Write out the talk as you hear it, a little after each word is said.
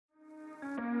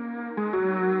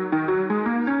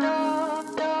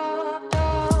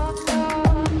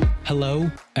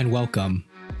and welcome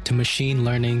to Machine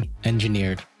Learning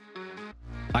Engineered.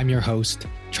 I'm your host,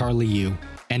 Charlie Yu,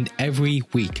 and every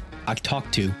week I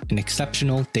talk to an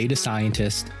exceptional data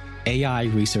scientist, AI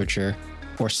researcher,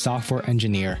 or software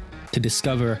engineer to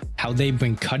discover how they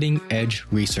bring cutting-edge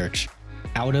research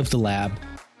out of the lab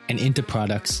and into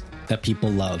products that people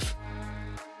love.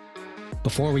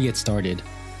 Before we get started,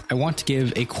 I want to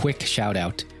give a quick shout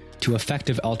out to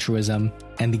Effective Altruism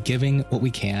and the Giving What We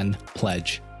Can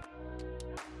pledge.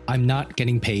 I'm not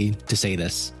getting paid to say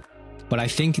this, but I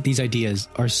think these ideas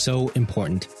are so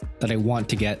important that I want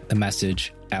to get the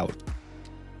message out.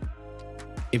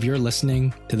 If you're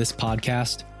listening to this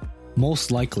podcast,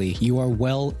 most likely you are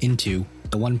well into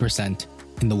the 1%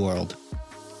 in the world.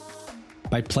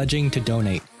 By pledging to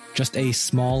donate just a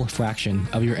small fraction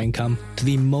of your income to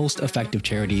the most effective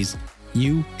charities,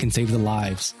 you can save the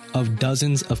lives of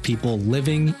dozens of people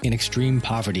living in extreme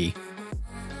poverty,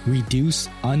 reduce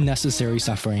unnecessary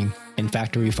suffering in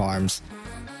factory farms,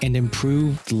 and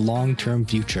improve the long-term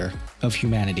future of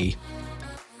humanity.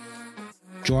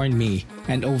 Join me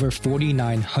and over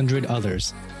 4,900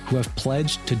 others who have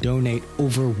pledged to donate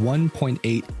over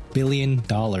 $1.8 billion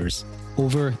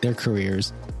over their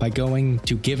careers by going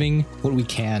to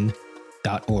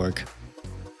givingwhatwecan.org.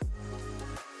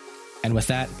 And with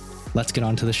that, let's get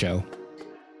on to the show.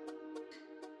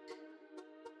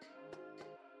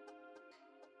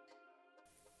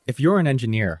 If you're an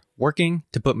engineer working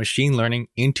to put machine learning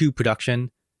into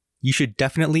production, you should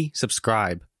definitely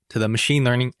subscribe to the Machine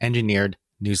Learning Engineered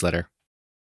newsletter.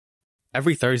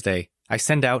 Every Thursday, I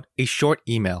send out a short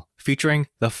email featuring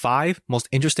the 5 most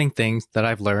interesting things that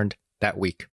I've learned that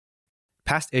week.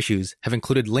 Past issues have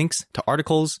included links to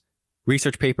articles,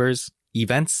 research papers,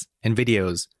 events, and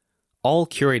videos, all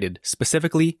curated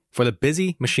specifically for the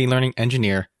busy machine learning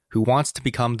engineer who wants to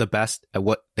become the best at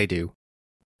what they do.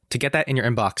 To get that in your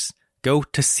inbox, go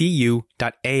to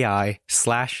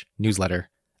cyu.ai/newsletter.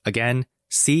 Again,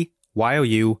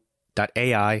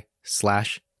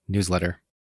 cyu.ai/newsletter.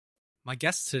 My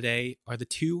guests today are the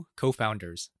 2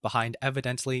 co-founders behind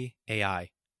Evidently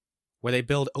AI, where they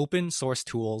build open source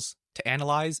tools to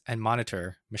analyze and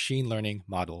monitor machine learning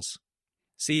models.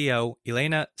 CEO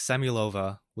Elena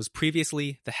Samuilova was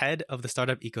previously the head of the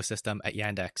startup ecosystem at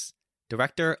Yandex,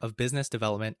 Director of Business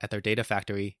Development at their data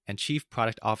factory, and Chief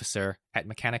Product Officer at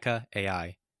Mechanica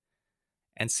AI.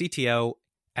 And CTO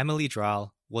Emily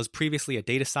Drahl was previously a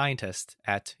data scientist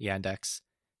at Yandex,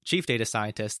 Chief Data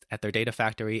Scientist at their data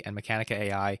factory and Mechanica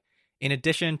AI, in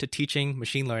addition to teaching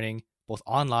machine learning both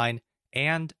online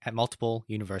and at multiple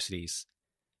universities.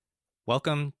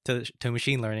 Welcome to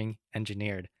Machine Learning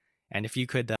Engineered. And if you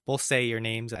could both say your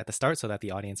names at the start so that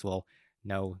the audience will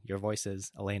know your voices.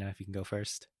 Elena, if you can go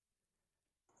first.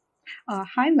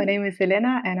 Hi, my name is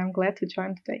Elena, and I'm glad to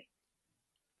join today.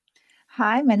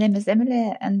 Hi, my name is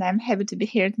Emily, and I'm happy to be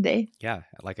here today. Yeah,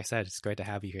 like I said, it's great to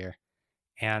have you here.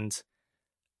 And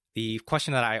the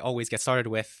question that I always get started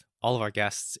with all of our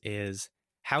guests is,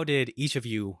 how did each of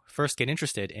you first get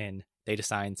interested in data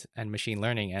science and machine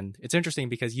learning? And it's interesting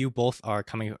because you both are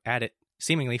coming at it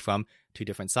seemingly from 2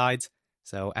 different sides.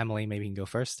 So Emily, maybe you can go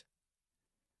first.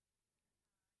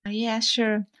 Yeah,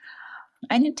 sure.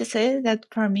 I need to say that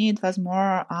for me, it was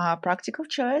more a practical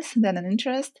choice than an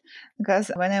interest,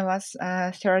 because when I was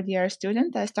a third-year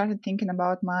student, I started thinking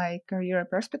about my career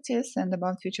perspectives and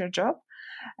about future job.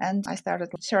 And I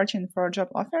started searching for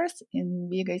job offers in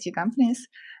big IT companies.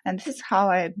 And this is how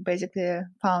I basically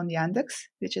found Yandex,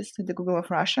 which is the Google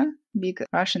of Russia, big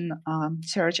Russian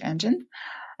search engine.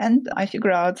 And I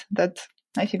figured out that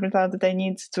I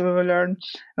need to learn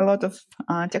a lot of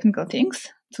technical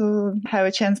things to have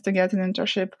a chance to get an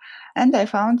internship. And I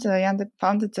founded the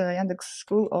Yandex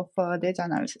School of Data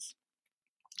Analysis.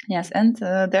 Yes, and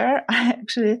there I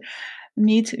actually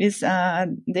meet with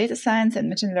data science and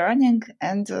machine learning.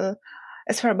 And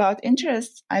as for about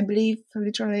interests, I believe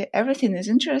literally everything is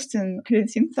interesting. I don't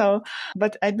think so,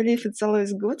 but I believe it's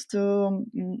always good to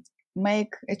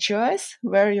make a choice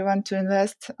where you want to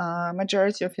invest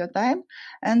majority of your time.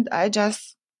 And I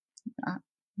just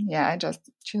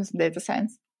choose data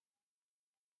science.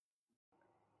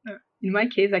 In my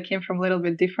case, I came from a little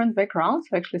bit different background.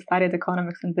 So I actually studied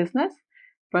economics and business.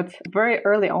 But very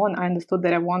early on, I understood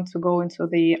that I want to go into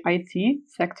the IT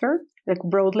sector, like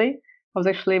broadly. I was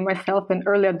actually myself an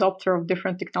early adopter of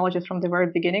different technologies from the very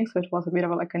beginning. So it was a bit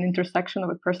of like an intersection of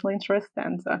a personal interest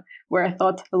and where I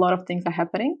thought a lot of things are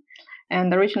happening.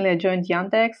 And originally I joined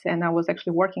Yandex and I was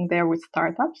actually working there with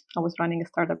startups. I was running a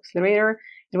startup accelerator.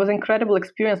 It was an incredible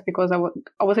experience because I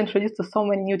was introduced to so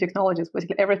many new technologies,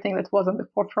 basically everything that was on the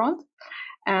forefront.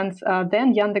 And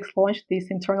then Yandex launched this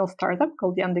internal startup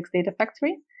called Yandex Data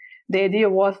Factory. The idea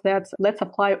was that let's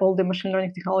apply all the machine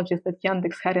learning technologies that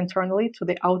Yandex had internally to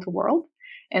the outer world.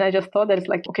 And I just thought that it's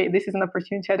like, okay, this is an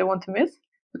opportunity I don't want to miss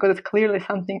because it's clearly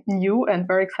something new and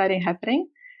very exciting happening.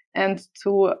 And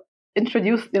to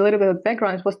introduce a little bit of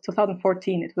background, it was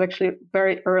 2014. It was actually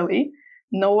very early.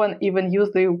 No one even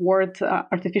used the word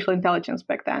artificial intelligence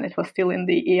back then. It was still in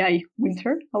the AI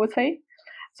winter, I would say.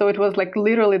 So it was like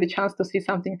literally the chance to see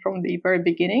something from the very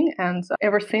beginning. And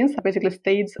ever since, I basically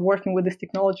stayed working with this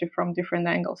technology from different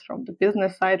angles, from the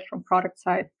business side, from product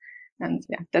side. And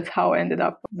yeah, that's how I ended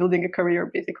up building a career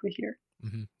basically here.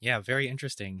 Mm-hmm. Yeah, very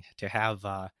interesting to have,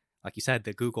 like you said,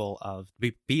 the Google of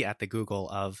be at the Google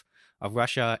of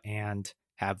Russia and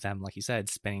have them, like you said,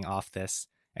 spinning off this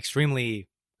extremely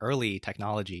early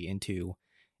technology into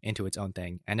its own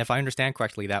thing. And if I understand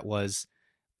correctly, that was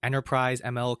enterprise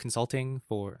ML consulting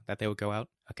for that they would go out.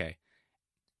 Okay.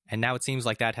 And now it seems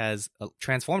like that has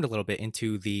transformed a little bit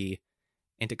into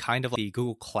kind of the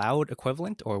Google Cloud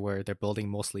equivalent, or where they're building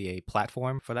mostly a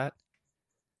platform for that.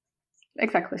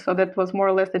 Exactly. So that was more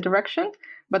or less the direction.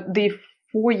 But the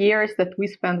 4 years that we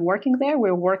spent working there,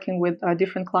 we were working with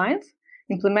different clients,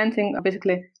 implementing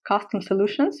basically custom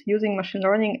solutions using machine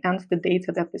learning and the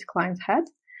data that these clients had.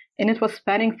 And it was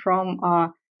spanning from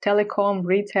telecom,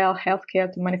 retail,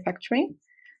 healthcare to manufacturing.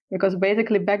 Because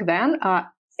basically back then,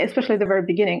 especially at the very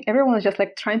beginning, everyone was just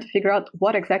like trying to figure out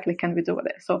what exactly can we do with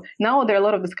it. So now there are a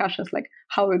lot of discussions like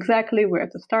how exactly, where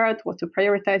to start, what to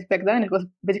prioritize. Back then it was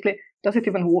basically, does it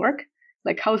even work?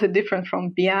 Like, how is it different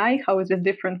from BI? How is it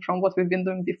different from what we've been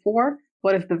doing before?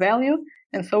 What is the value?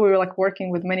 And so we were like working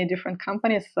with many different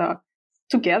companies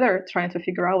together, trying to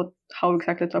figure out how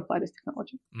exactly to apply this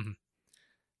technology. Mm-hmm.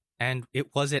 And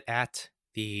was it at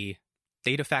the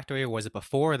Data Factory, or was it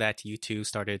before that you two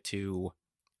started to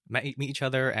meet each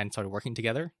other and started working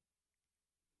together?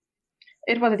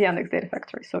 It was at the Yandex Data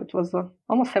Factory, so it was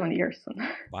almost 7 years.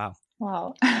 Wow.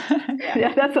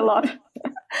 Yeah, that's a lot.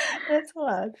 That's a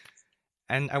lot.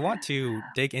 And I want to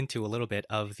dig into a little bit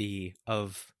of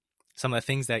some of the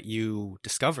things that you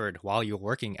discovered while you were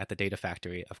working at the Data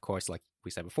Factory. Of course, like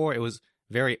we said before, it was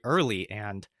very early,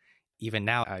 and even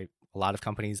now, a lot of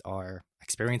companies are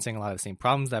experiencing a lot of the same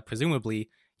problems that presumably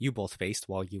you both faced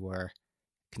while you were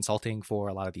consulting for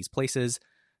a lot of these places.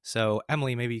 So,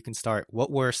 Emily, maybe you can start. What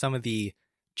were some of the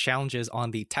challenges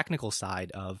on the technical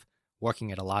side of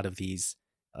working at a lot of these,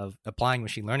 of applying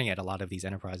machine learning at a lot of these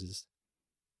enterprises?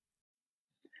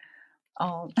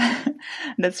 Oh,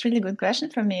 that's a really good question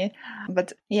for me.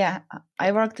 But yeah,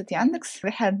 I worked at Yandex.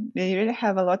 We really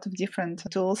have a lot of different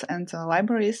tools and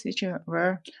libraries which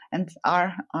were and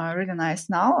are really nice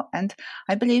now. And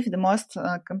I believe the most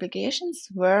complications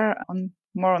were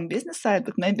more on business side,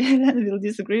 but maybe Elena will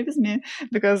disagree with me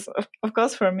because of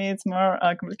course for me it's more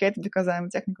complicated because I'm a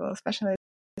technical specialist.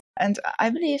 And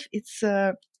I believe it's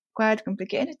quite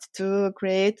complicated to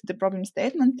create the problem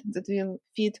statement that will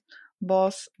fit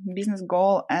both business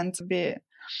goal and be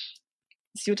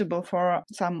suitable for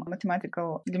some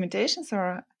mathematical limitations,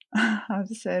 or how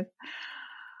to say it.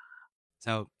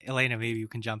 So, Elena, maybe you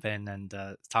can jump in and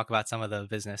talk about some of the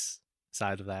business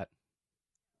side of that.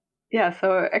 Yeah,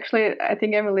 so actually, I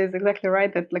think Emily is exactly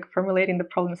right that like formulating the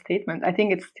problem statement, I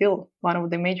think it's still one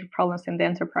of the major problems in the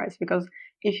enterprise, because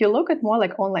if you look at more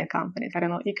like online companies, I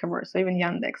don't know, e-commerce, or even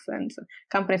Yandex, and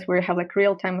companies where you have like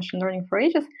real-time machine learning for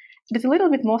ages, it's a little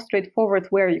bit more straightforward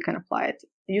where you can apply it.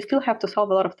 You still have to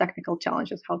solve a lot of technical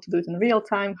challenges, how to do it in real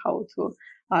time, how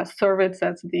to serve it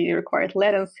at the required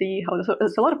latency,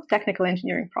 there's a lot of technical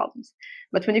engineering problems.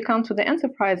 But when you come to the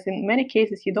enterprise, in many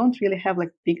cases, you don't really have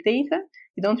like big data.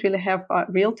 You don't really have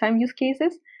real-time use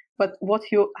cases. But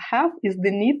what you have is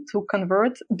the need to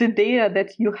convert the data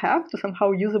that you have to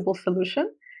somehow usable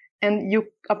solution. And you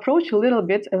approach a little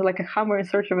bit as like a hammer in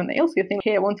search of a nail. So you think,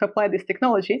 hey, I want to apply this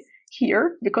technology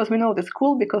here because we know it's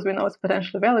cool, because we know it's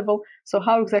potentially valuable. So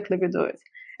how exactly we do it?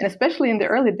 And especially in the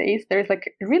early days, there's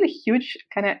like a really huge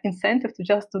kind of incentive to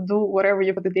just to do whatever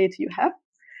you put the data you have.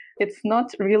 It's not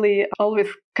really always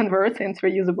converts into a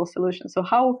usable solution. So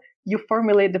how you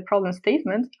formulate the problem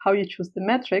statement, how you choose the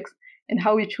metrics, and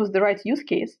how you choose the right use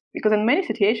case. Because in many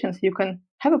situations, you can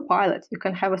have a pilot, you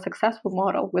can have a successful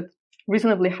model with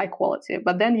reasonably high quality,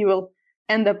 but then you will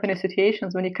end up in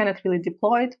situations when you cannot really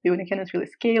deploy it, when you cannot really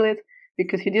scale it,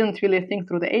 because you didn't really think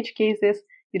through the edge cases,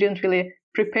 you didn't really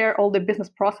prepare all the business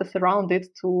process around it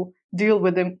to deal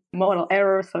with the model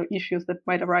errors or issues that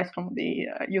might arise from the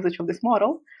usage of this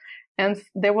model. And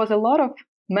there was a lot of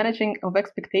managing of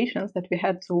expectations that we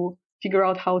had to figure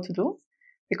out how to do,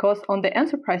 because on the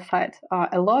enterprise side,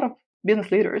 a lot of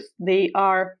business leaders, they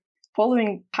are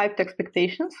following hyped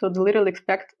expectations. So they literally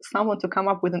expect someone to come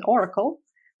up with an oracle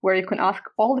where you can ask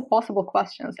all the possible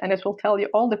questions and it will tell you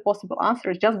all the possible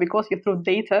answers just because you threw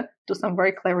data to some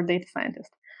very clever data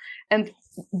scientist. And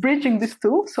bridging these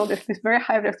two, so there's these very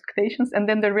high expectations and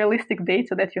then the realistic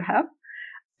data that you have,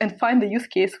 and find the use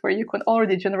case where you can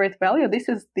already generate value. This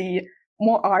is the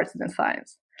more art than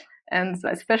science. And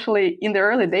especially in the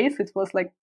early days, it was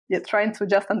like trying to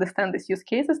just understand these use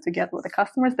cases to get with the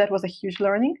customers. That was a huge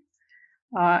learning.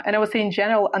 And I would say in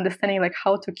general, understanding like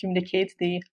how to communicate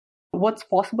what's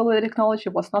possible with the technology,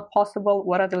 what's not possible,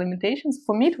 what are the limitations.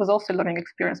 For me, it was also a learning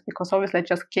experience because obviously I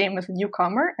just came as a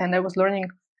newcomer and I was learning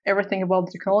everything about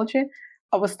the technology.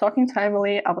 I was talking to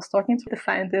Emily, I was talking to the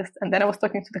scientists, and then I was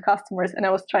talking to the customers, and I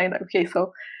was trying, okay,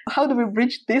 so how do we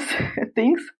bridge these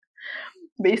things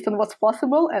based on what's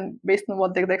possible and based on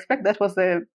what they expect? That was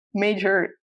a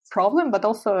major problem, but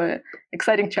also an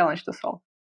exciting challenge to solve.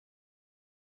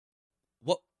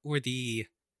 What were the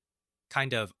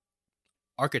kind of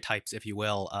archetypes, if you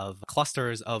will, of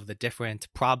clusters of the different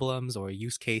problems or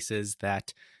use cases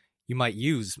that you might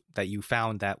use that you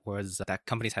found that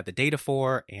companies had the data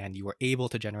for, and you were able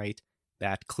to generate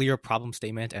that clear problem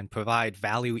statement and provide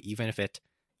value, even if it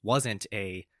wasn't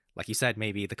like you said,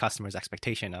 maybe the customer's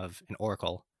expectation of an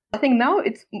Oracle? I think now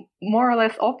it's more or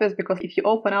less obvious because if you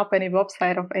open up any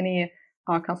website of any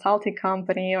consulting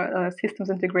company or systems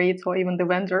integrator or even the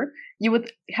vendor, you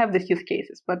would have these use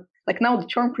cases. But like now the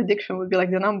churn prediction would be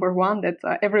like the number one that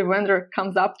every vendor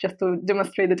comes up just to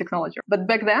demonstrate the technology. But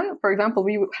back then, for example,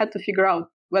 we had to figure out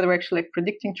whether we're actually like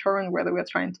predicting churn, whether we're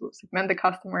trying to segment the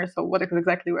customers, or what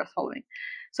exactly we're solving.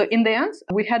 So in the end,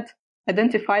 we had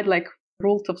identified like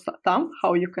rules of thumb,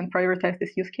 how you can prioritize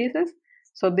these use cases.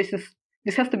 So this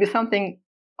has to be something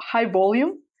high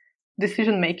volume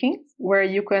decision making where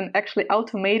you can actually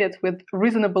automate it with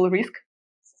reasonable risk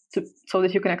so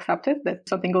that you can accept it, that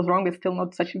something goes wrong, it's still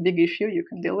not such a big issue, you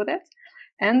can deal with it.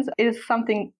 And it is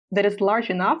something that is large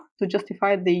enough to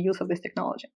justify the use of this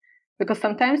technology. Because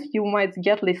sometimes you might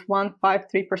get at least 1%, 5%,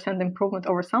 3% improvement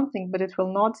over something, but it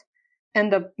will not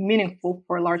end up meaningful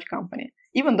for a large company.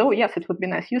 Even though, yes, it would be a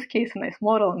nice use case, a nice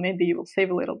model, and maybe you will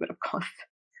save a little bit of cost.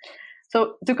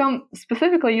 So to come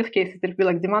specifically use cases, it would be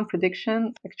like demand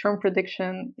prediction, like churn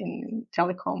prediction in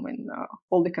telecom, in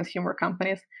all the consumer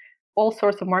companies, all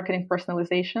sorts of marketing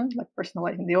personalization, like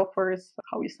personalizing the offers,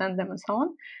 how you send them, and so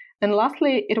on. And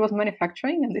lastly, it was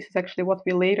manufacturing, and this is actually what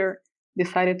we later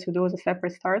decided to do as a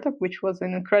separate startup, which was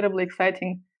an incredibly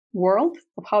exciting world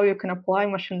of how you can apply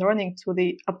machine learning to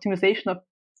the optimization of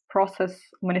process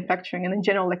manufacturing and in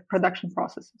general, like production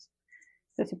processes.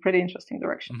 That's a pretty interesting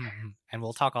direction. Mm-hmm. And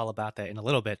we'll talk all about that in a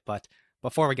little bit. But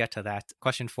before we get to that,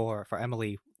 question for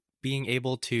Emily, being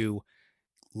able to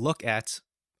look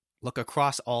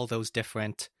across all those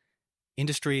different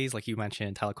industries, like you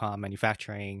mentioned, telecom,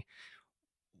 manufacturing,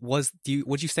 would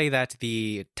you say that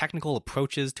the technical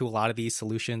approaches to a lot of these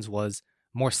solutions was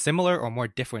more similar or more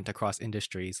different across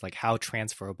industries? Like how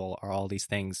transferable are all these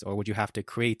things? Or would you have to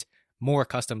create more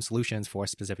custom solutions for a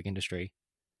specific industry?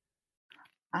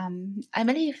 I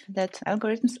believe that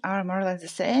algorithms are more or less the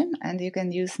same, and you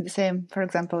can use the same, for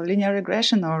example, linear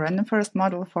regression or random forest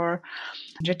model for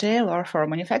retail or for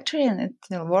manufacturing, and it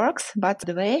still works. But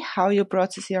the way how you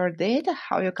process your data,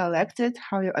 how you collect it,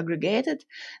 how you aggregate it,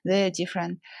 they're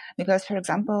different. Because, for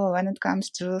example, when it comes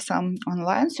to some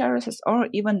online services or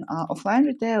even offline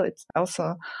retail, it's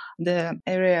also the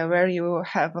area where you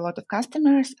have a lot of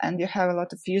customers and you have a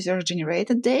lot of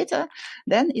user-generated data.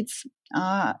 Then it's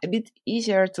a bit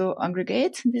easier to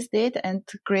aggregate this data and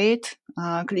create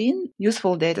a clean,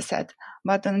 useful data set.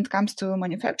 But when it comes to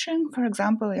manufacturing, for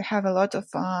example, you have a lot of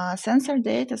sensor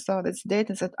data, so that's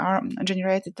data that are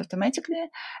generated automatically,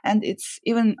 and it's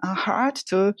even hard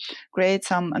to create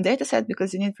some data set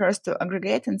because you need first to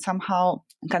aggregate and somehow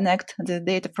connect the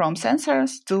data from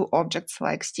sensors to objects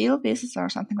like steel pieces or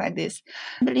something like this.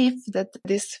 I believe that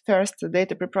this first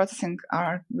data preprocessing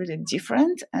are really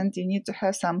different, and you need to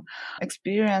have some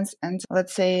experience and,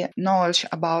 let's say, knowledge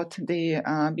about the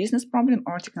business problem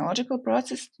or technological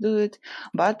process to do it.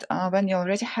 But when you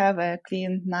already have a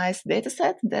clean, nice data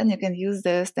set, then you can use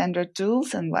the standard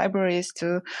tools and libraries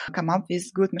to come up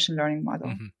with good machine learning model.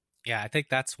 Mm-hmm. Yeah, I think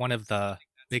that's one of the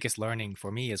biggest learning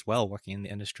for me as well, working in the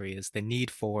industry, is the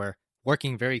need for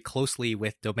working very closely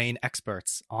with domain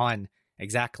experts on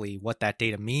exactly what that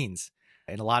data means.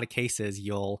 In a lot of cases,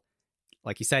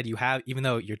 like you said, even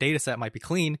though your data set might be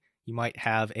clean, you might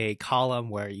have a column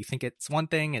where you think it's one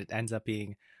thing and it ends up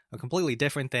being a completely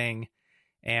different thing.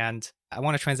 And I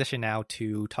want to transition now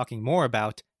to talking more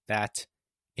about that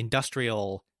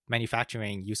industrial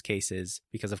manufacturing use cases,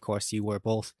 because of course you were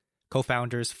both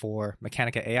co-founders for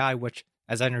Mechanica AI, which,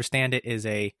 as I understand it, is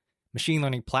a machine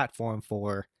learning platform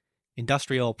for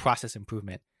industrial process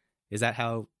improvement. Is that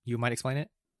how you might explain it?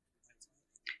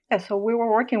 Yeah, so we were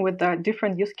working with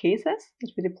different use cases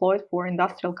that we deployed for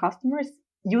industrial customers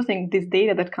using this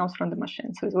data that comes from the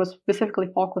machine. So it was specifically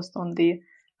focused on the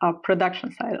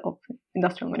production side of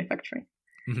industrial manufacturing.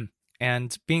 Mm-hmm.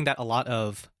 And being that a lot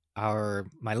of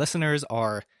my listeners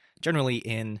are generally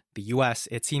in the US,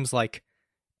 it seems like,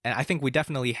 and I think we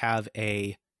definitely have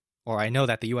I know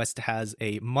that the US has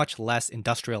a much less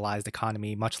industrialized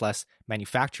economy, much less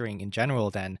manufacturing in general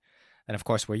than of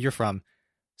course where you're from.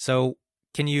 So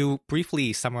can you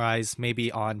briefly summarize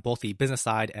maybe on both the business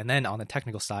side and then on the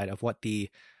technical side of what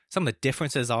some of the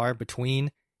differences are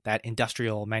between that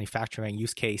industrial manufacturing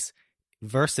use case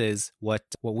versus what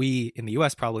we in the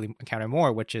US probably encounter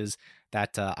more, which is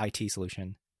that IT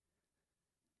solution?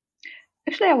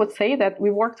 Actually, I would say that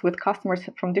we worked with customers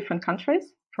from different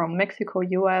countries, from Mexico,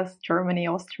 US, Germany,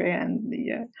 Austria, and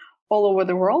all over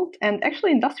the world. And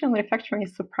actually, industrial manufacturing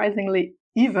is surprisingly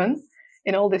even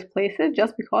in all these places,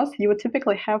 just because you would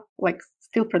typically have like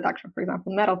steel production, for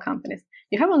example, metal companies.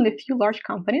 You have only a few large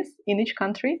companies in each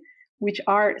country, which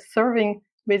are serving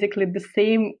basically the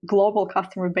same global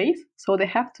customer base. So they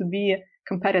have to be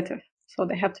competitive. So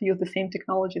they have to use the same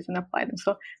technologies and apply them.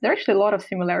 So there are actually a lot of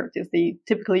similarities. They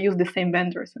typically use the same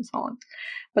vendors and so on.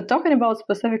 But talking about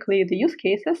specifically the use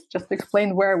cases, just to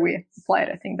explain where we apply it,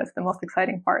 I think that's the most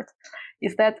exciting part,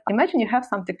 is that imagine you have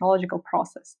some technological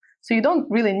process. So you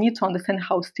don't really need to understand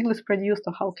how steel is produced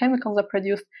or how chemicals are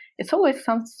produced. It's always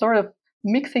some sort of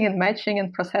mixing and matching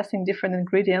and processing different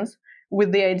ingredients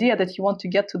with the idea that you want to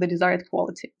get to the desired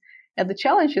quality. And the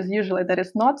challenge is usually that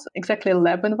it's not exactly a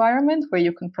lab environment where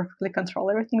you can perfectly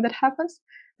control everything that happens.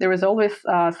 There is always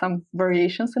some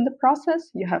variations in the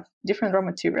process. You have different raw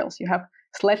materials. You have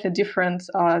slightly different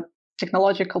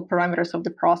technological parameters of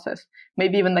the process.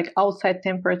 Maybe even like outside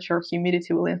temperature,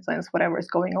 humidity will influence whatever is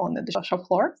going on at the shop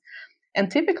floor. And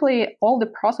typically, all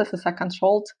the processes are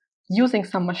controlled using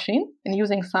some machine and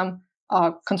using some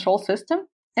control system,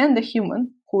 and the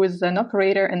human, who is an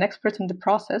operator, an expert in the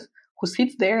process, who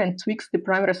sits there and tweaks the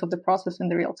parameters of the process in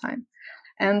the real time.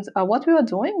 And what we were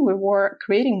doing, we were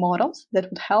creating models that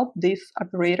would help this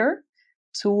operator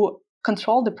to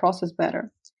control the process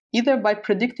better, either by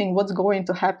predicting what's going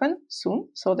to happen soon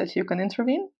so that you can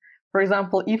intervene. For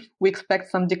example, if we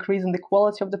expect some decrease in the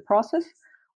quality of the process,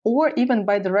 or even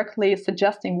by directly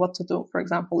suggesting what to do. For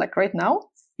example, like right now,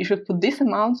 you should put this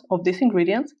amount of this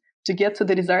ingredient to get to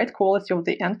the desired quality of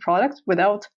the end product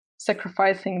without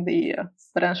sacrificing the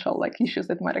potential issues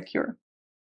that might occur.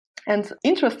 And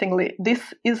interestingly,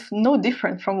 this is no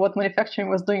different from what manufacturing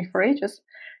was doing for ages.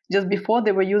 Just before,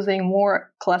 they were using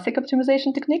more classic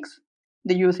optimization techniques.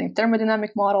 They're using thermodynamic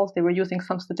models. They were using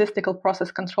some statistical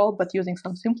process control, but using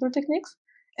some simpler techniques.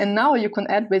 And now you can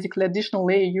add basically additional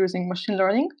layer using machine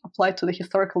learning applied to the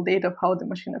historical data of how the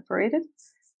machine operated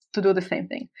to do the same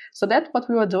thing. So that's what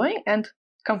we were doing. And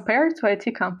compared to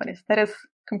IT companies, that is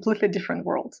completely different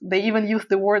world. They even use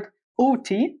the word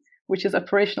OT, which is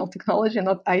operational technology,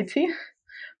 not IT,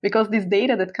 because this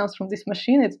data that comes from this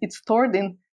machine, it's stored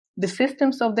in the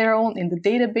systems of their own, in the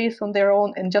database on their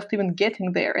own, and just even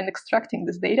getting there and extracting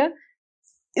this data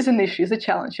is an issue, is a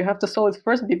challenge. You have to solve it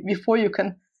first before you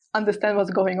can understand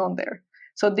what's going on there.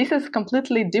 So this is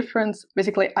completely different,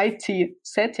 basically IT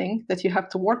setting that you have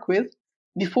to work with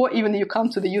before even you come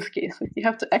to the use case. So you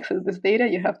have to access this data,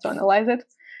 you have to analyze it.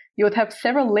 You would have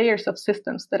several layers of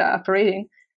systems that are operating.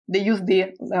 They use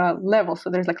the levels. So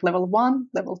there's like level 1,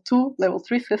 level 2, level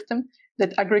 3 system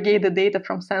that aggregate the data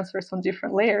from sensors on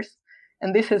different layers.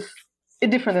 And this is a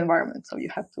different environment. So you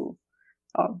have to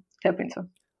tap into.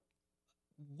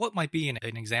 What might be an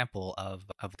example of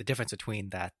the difference between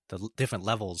the different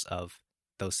levels of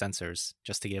those sensors,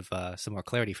 just to give some more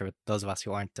clarity for those of us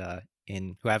who aren't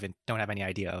don't have any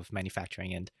idea of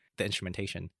manufacturing and the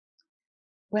instrumentation?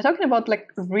 We're talking about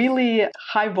really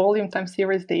high volume time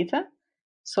series data.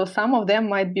 So some of them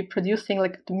might be producing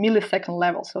at the millisecond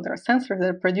level. So there are sensors that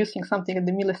are producing something at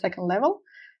the millisecond level,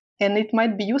 and it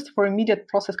might be used for immediate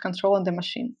process control on the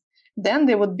machine. Then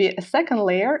there would be a second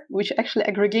layer, which actually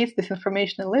aggregates this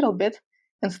information a little bit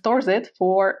and stores it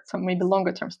for some maybe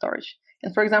longer term storage.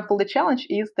 And for example, the challenge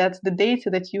is that the data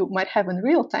that you might have in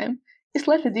real time is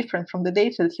slightly different from the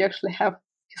data that you actually have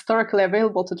historically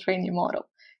available to train your model.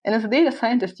 And as a data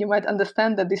scientist, you might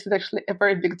understand that this is actually a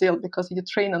very big deal because you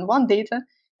train on one data,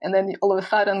 and then all of a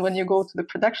sudden, when you go to the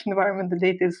production environment, the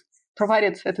data is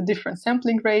provided at a different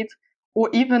sampling rate, or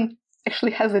even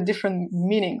actually has a different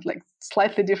meaning, like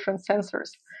slightly different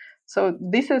sensors. So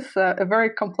this is a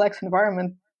very complex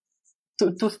environment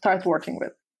to start working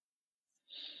with.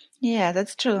 Yeah,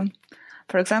 that's true.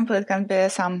 For example, it can be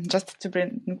some, just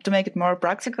to make it more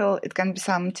practical, it can be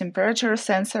some temperature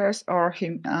sensors or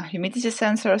humidity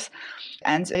sensors.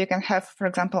 And you can have, for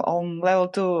example, on level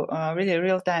 2, really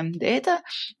real-time data.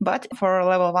 But for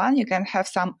level 1, you can have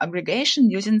some aggregation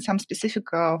using some specific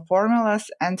formulas.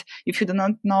 And if you do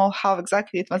not know how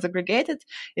exactly it was aggregated,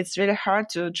 it's really hard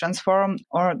to transform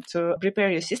or to prepare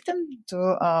your system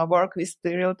to work with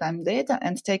the real-time data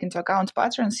and take into account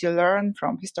patterns you learn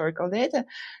from historical data,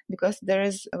 because there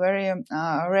is very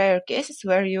rare cases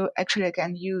where you actually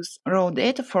can use raw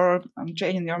data for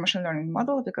training your machine learning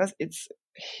model, because it's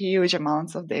huge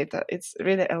amounts of data. It's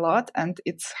really a lot, and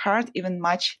it's hard even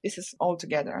match pieces all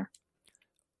together.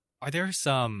 Are there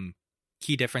some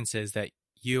key differences that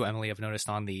you, Emily, have noticed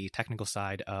on the technical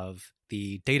side of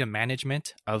the data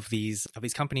management of these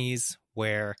companies,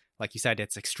 where, like you said,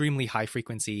 it's extremely high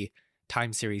frequency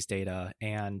time series data,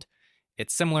 and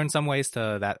it's similar in some ways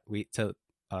to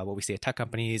what we see at tech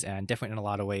companies, and different in a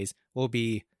lot of ways? What will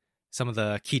be some of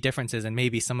the key differences, and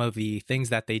maybe some of the things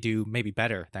that they do maybe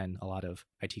better than a lot of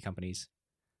IT companies?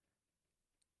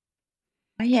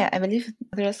 Yeah, I believe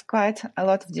there's quite a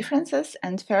lot of differences.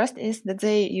 And first is that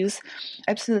they use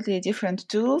absolutely different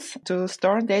tools to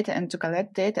store data and to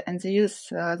collect data, and they use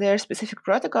their specific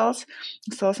protocols.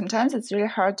 So sometimes it's really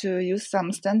hard to use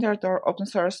some standard or open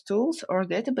source tools or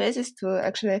databases to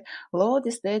actually load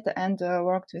this data and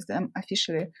work with them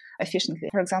efficiently.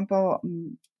 For example,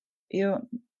 you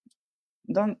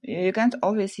can't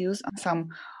always use some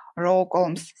raw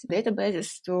columns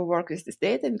databases to work with this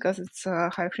data, because it's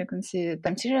high frequency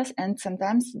time series, and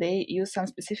sometimes they use some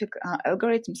specific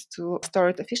algorithms to store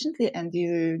it efficiently, and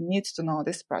you need to know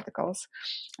these protocols.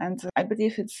 And I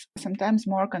believe it's sometimes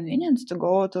more convenient to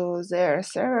go to their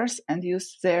servers and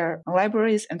use their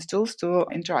libraries and tools to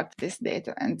interact with this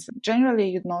data. And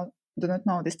generally, do not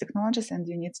know these technologies, and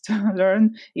you need to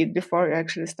learn it before you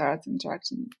actually start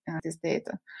interacting with this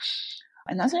data.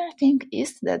 Another thing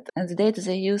is that the data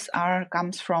they use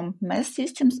comes from MES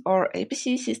systems or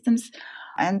APC systems,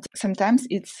 and sometimes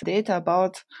it's data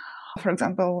about, for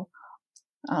example,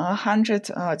 100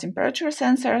 temperature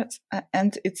sensors,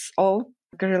 and it's all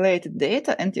correlated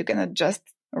data, and you cannot just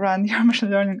run your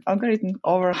machine learning algorithm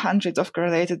over hundreds of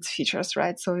correlated features,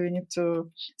 right? So you need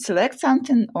to select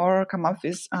something or come up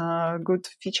with good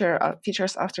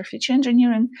features after feature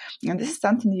engineering, and this is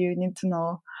something you need to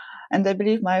know. And I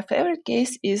believe my favorite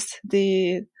case is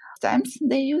the times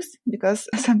they use, because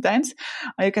sometimes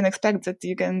you can expect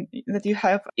that you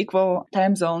have equal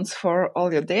time zones for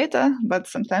all your data, but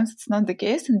sometimes it's not the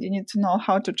case, and you need to know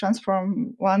how to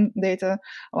transform one date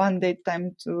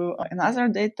time to another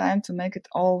date time to make it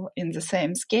all in the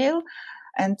same scale.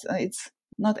 And it's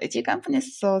not IT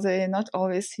companies, so they not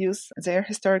always use their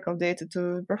historical data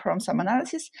to perform some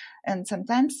analysis, and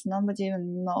sometimes nobody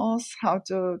even knows how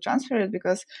to transfer it,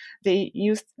 because they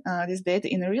used this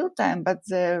data in real time, but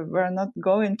they were not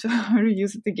going to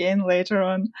reuse it again later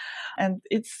on. And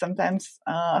it's sometimes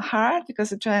hard,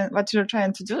 because what you're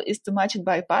trying to do is to match it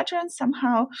by patterns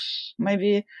somehow,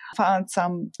 maybe found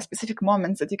some specific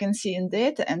moments that you can see in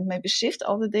data, and maybe shift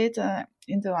all the data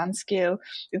into one scale.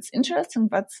 It's interesting,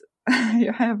 but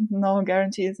you have no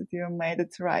guarantees that you made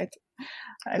it right.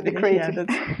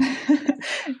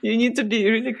 You need to be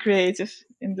really creative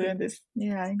in doing this.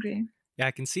 Yeah, I agree. Yeah,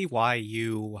 I can see why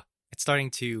the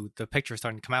picture is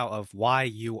starting to come out of why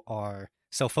you are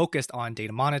so focused on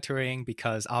data monitoring,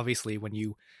 because obviously when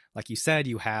you, like you said,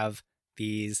 you have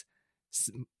these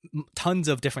tons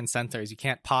of different sensors, you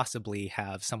can't possibly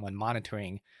have someone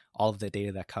monitoring all of the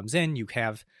data that comes in. You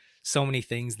have so many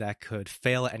things that could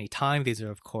fail at any time. These are,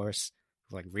 of course,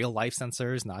 like real life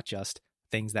sensors, not just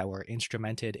things that were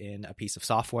instrumented in a piece of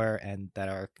software and that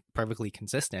are perfectly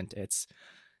consistent. It's,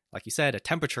 like you said, a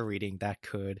temperature reading that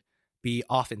could be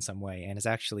off in some way, and is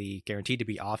actually guaranteed to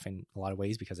be off in a lot of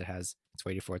ways because it's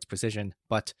weighted for its precision.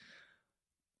 But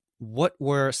what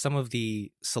were some of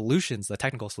the solutions, the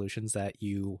technical solutions that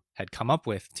you had come up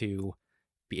with to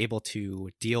be able to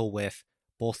deal with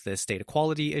both this data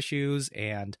quality issues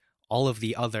and all of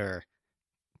the other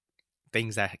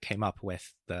things that came up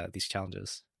with these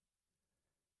challenges?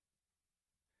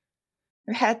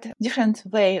 We had different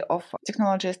way of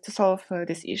technologies to solve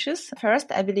these issues.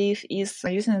 First, I believe, is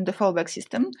using the fallback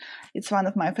system. It's one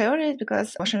of my favorites,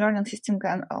 because machine learning system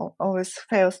can always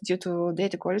fail due to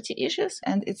data quality issues,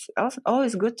 and it's also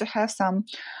always good to have some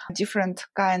different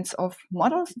kinds of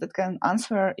models that can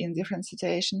answer in different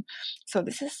situations. So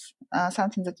this is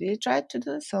something that we tried to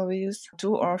do. So we use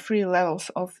 2 or 3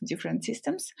 levels of different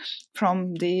systems,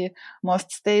 from the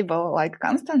most stable, like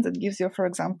constant, that gives you, for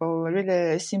example,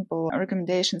 really simple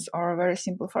recommendations or very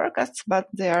simple forecasts, but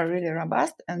they are really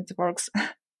robust and works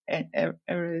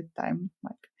every time,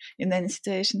 like in any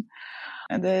situation.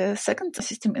 And the second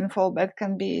system in fallback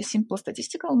can be a simple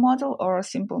statistical model or a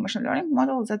simple machine learning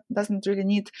model that doesn't really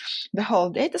need the whole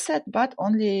data set, but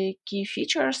only key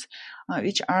features,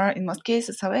 which are in most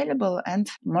cases available and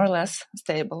more or less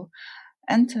stable.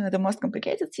 And the most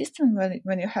complicated system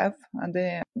when you have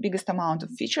the biggest amount of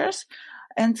features,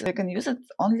 and you can use it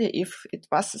only if it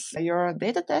passes your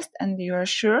data test and you are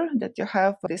sure that you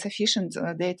have the sufficient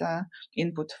data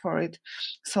input for it.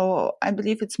 So I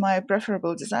believe it's my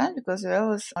preferable design because you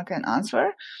always can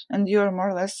answer and you're more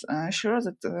or less sure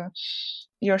that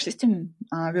your system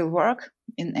will work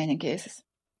in any cases.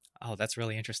 Oh, that's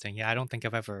really interesting. Yeah, I don't think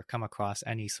I've ever come across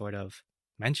any sort of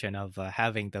mention of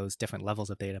having those different levels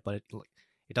of data, but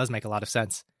it does make a lot of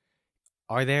sense.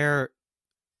 Are there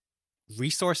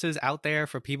resources out there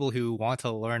for people who want to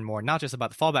learn more, not just about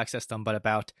the fallback system, but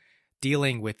about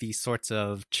dealing with these sorts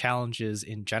of challenges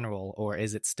in general, or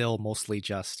is it still mostly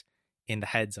just in the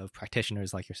heads of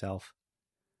practitioners like yourself?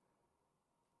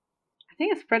 I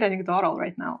think it's pretty anecdotal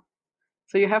right now.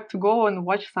 So you have to go and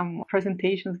watch some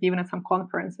presentations given at some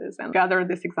conferences and gather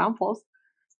these examples.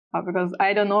 Because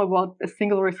I don't know about a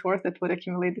single resource that would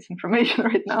accumulate this information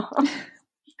right now.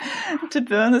 To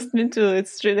be honest, me too.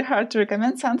 It's really hard to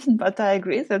recommend something, but I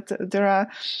agree that there are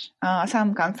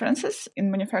some conferences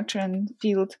in manufacturing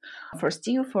field for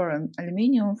steel, for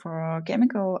aluminium, for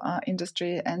chemical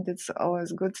industry, and it's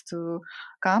always good to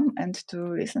come and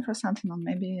to listen for something or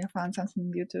maybe find something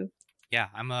on YouTube. Yeah,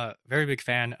 I'm a very big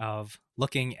fan of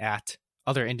looking at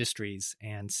other industries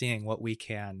and seeing what we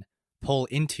can pull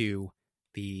into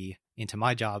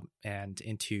my job and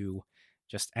into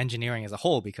just engineering as a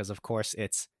whole, because of course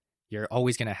you're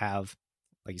always going to have,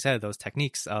 like you said, those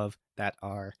techniques that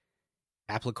are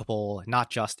applicable not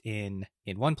just in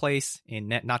one place,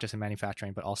 not just in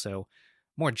manufacturing, but also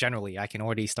more generally. I can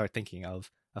already start thinking of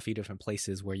a few different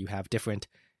places where you have different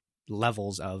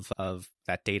levels of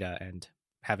that data, and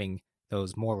having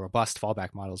those more robust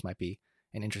fallback models might be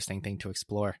an interesting thing to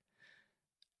explore.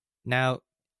 Now,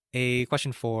 a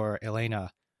question for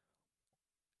Elena.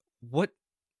 What,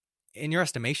 in your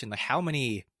estimation, like how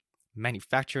many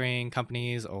manufacturing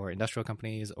companies or industrial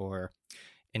companies or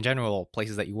in general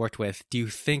places that you worked with do you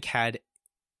think had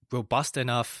robust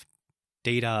enough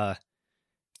data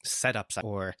setups,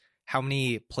 or how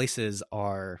many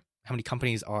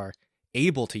companies are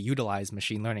able to utilize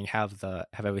machine learning, have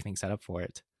everything set up for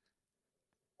it?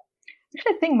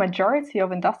 Actually, I think majority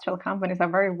of industrial companies are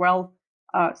very well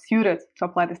suited to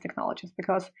apply these technologies,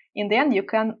 because in the end you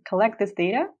can collect this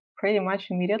data pretty much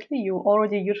immediately. You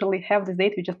already usually have this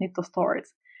data, you just need to store it.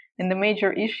 And the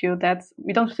major issue that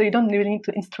you don't really need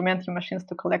to instrument your machines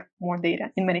to collect more data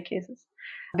in many cases.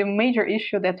 The major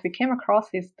issue that we came across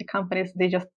is the companies, they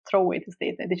just throw away this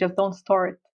data. They just don't store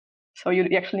it. So you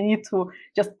actually need to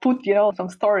just put, some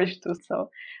storage to. So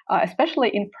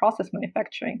especially in process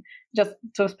manufacturing, just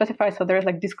to specify, so there is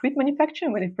like discrete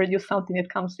manufacturing when you produce something that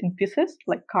comes in pieces,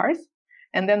 like cars.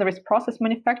 And then there is process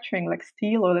manufacturing, like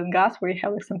steel, oil and gas, where you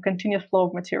have like some continuous flow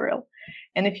of material.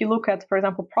 And if you look at, for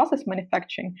example, process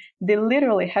manufacturing, they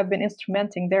literally have been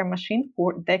instrumenting their machine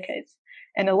for decades.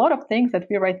 And a lot of things that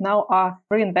we right now are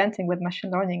reinventing with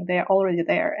machine learning, they are already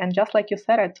there. And just like you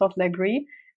said, I totally agree.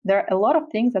 There are a lot of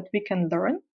things that we can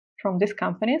learn from these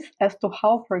companies as to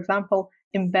how, for example,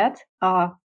 embed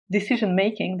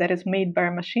decision-making that is made by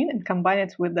a machine and combine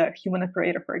it with the human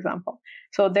operator, for example.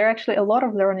 So there are actually a lot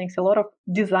of learnings, a lot of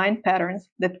design patterns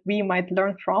that we might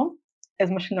learn from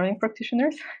as machine learning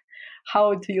practitioners,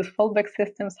 how to use fallback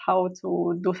systems, how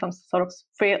to do some sort of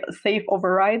safe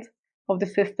override of the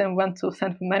system, when to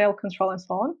send for manual control and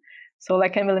so on. So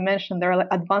like Emily mentioned, there are like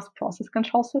advanced process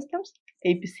control systems,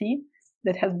 APC,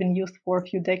 that has been used for a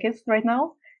few decades right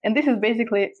now. And this is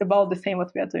basically about the same what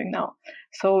we are doing now.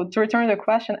 So to return to the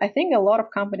question, I think a lot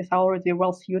of companies are already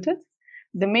well suited.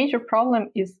 The major problem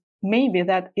is maybe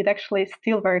that it actually is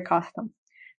still very custom.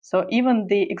 So even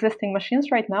the existing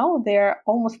machines right now, they are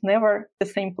almost never the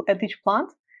same at each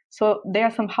plant. So they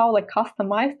are somehow like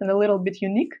customized and a little bit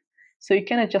unique. So you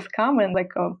cannot just come and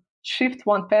like shift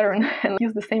one pattern and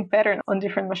use the same pattern on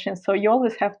different machines. So you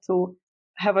always have to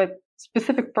have a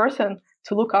specific person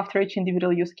to look after each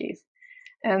individual use case.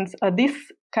 And this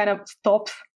kind of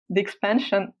stops the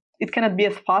expansion. It cannot be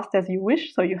as fast as you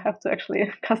wish, so you have to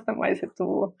actually customize it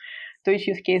to each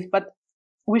use case. But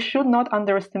we should not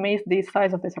underestimate the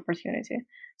size of this opportunity.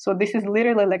 So this is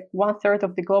literally like 1/3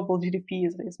 of the global GDP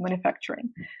is manufacturing.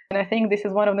 And I think this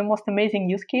is one of the most amazing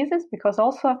use cases, because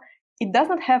also it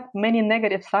doesn't have many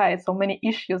negative sides or many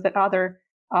issues that other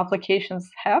applications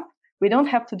have. We don't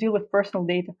have to deal with personal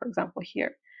data, for example,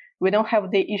 here. We don't have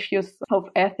the issues of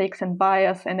ethics and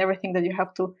bias and everything that you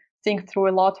have to think through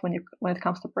a lot when it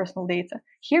comes to personal data.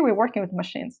 Here we're working with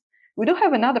machines. We do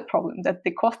have another problem, that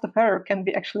the cost of error can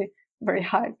be actually very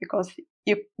high, because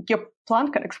your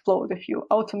plan can explode if you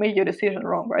automate your decision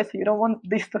wrong, right? So you don't want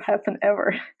this to happen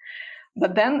ever.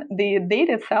 But then the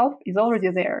data itself is already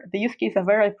there. The use cases are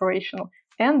very operational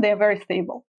and they're very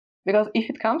stable. Because if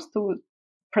it comes to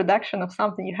production of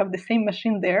something, you have the same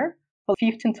machine there for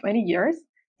 15, 20 years.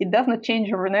 It does not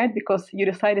change overnight because you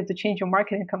decided to change your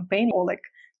marketing campaign, or like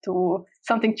to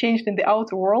something changed in the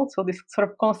outer world. So this sort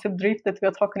of concept drift that we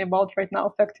are talking about right now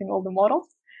affecting all the models,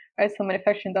 right? So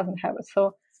manufacturing doesn't have it.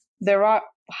 So there are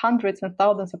hundreds and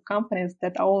thousands of companies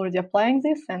that are already applying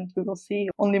this, and we will see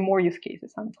only more use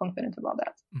cases. I'm confident about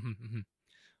that. Mm-hmm, mm-hmm.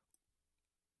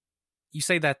 You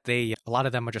say that a lot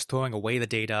of them are just throwing away the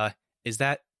data. Is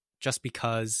that just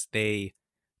because they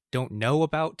don't know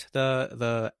about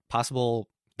the possible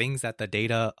things that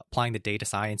applying the data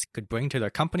science could bring to their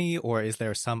company, or is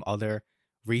there some other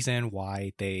reason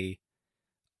why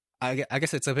I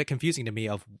guess it's a bit confusing to me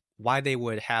of why they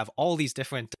would have all these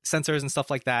different sensors and stuff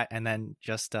like that and then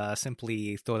just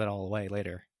simply throw that all away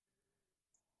later?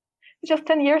 Just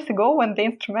 10 years ago, when they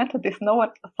instrumented this, no one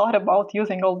thought about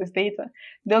using all this data.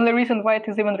 The only reason why it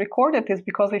is even recorded is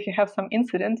because if you have some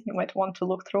incident, you might want to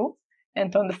look through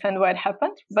and to understand why it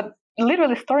happened. But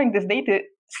literally storing this data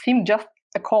seemed just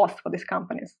a cost for these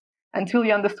companies. Until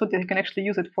you understood that you can actually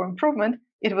use it for improvement,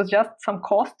 it was just some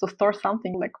cost to store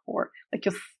something like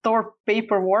you store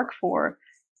paperwork for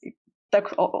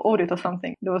tax audit or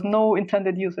something. There was no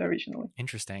intended use originally.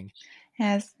 Interesting.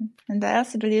 Yes, and I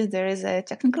also believe there is a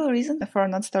technical reason for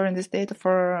not storing this data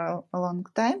for a long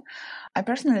time. I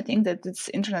personally think that it's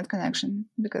internet connection,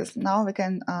 because now we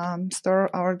can store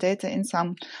our data in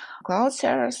some cloud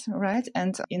servers, right?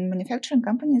 And in manufacturing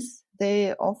companies,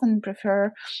 they often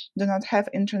prefer do not have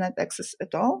internet access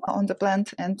at all on the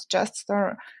plant and just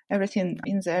store everything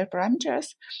in their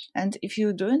parameters. And if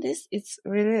you're doing this, it's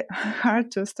really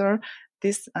hard to store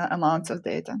these amounts of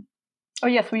data. Oh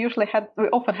yes, we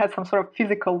often had some sort of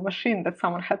physical machine that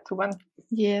someone had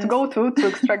to go to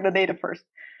extract the data first.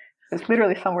 It's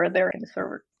literally somewhere there in the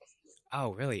server.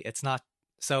 Oh, really? It's not.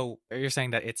 So you're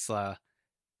saying that it's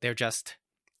they're just.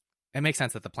 It makes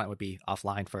sense that the plant would be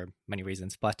offline for many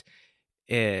reasons, but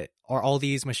are all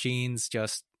these machines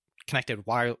just connected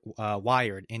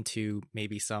wired into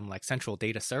maybe some like central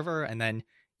data server, and then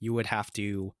you would have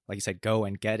to, like you said, go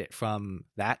and get it from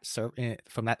that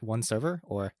one server,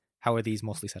 or how are these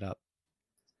mostly set up?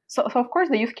 So of course,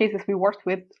 the use cases we worked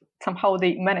with, somehow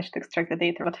they managed to extract the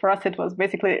data. But for us, it was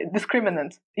basically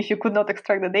discriminant. If you could not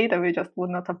extract the data, we just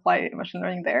would not apply machine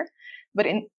learning there. But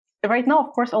right now,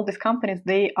 of course, all these companies,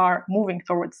 they are moving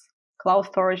towards cloud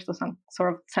storage to some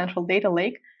sort of central data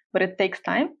lake, but it takes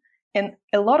time. And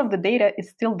a lot of the data is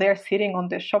still there sitting on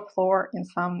the shop floor in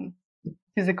some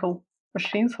physical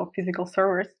machines or physical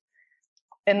servers.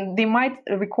 And they might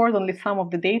record only some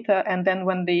of the data, and then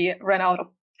when they run out of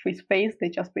free space, they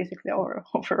just basically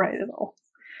override it all.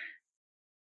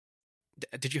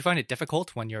 Did you find it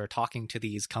difficult when you're talking to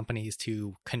these companies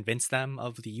to convince them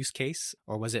of the use case,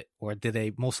 or did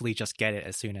they mostly just get it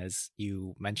as soon as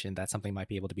you mentioned that something might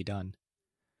be able to be done?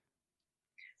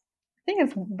 I think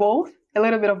it's both, a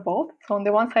little bit of both. So on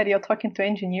the one side, you're talking to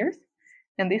engineers,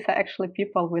 and these are actually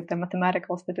people with the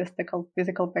mathematical, statistical,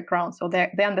 physical background. So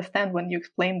they understand when you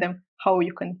explain them how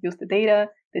you can use the data,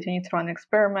 that you need to run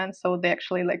experiments. So they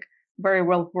actually very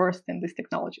well versed in this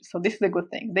technology. So this is a good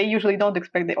thing. They usually don't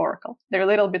expect the oracle. They're a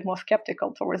little bit more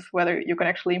skeptical towards whether you can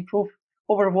actually improve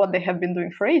over what they have been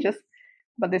doing for ages.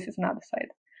 But this is another side.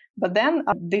 But then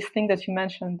this thing that you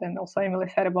mentioned, and also Emily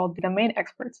said about the domain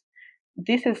experts,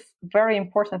 this is very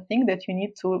important thing that you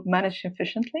need to manage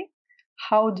efficiently.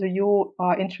 How do you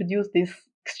introduce this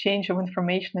exchange of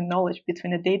information and knowledge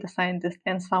between a data scientist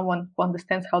and someone who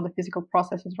understands how the physical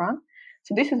process is run?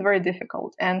 So this is very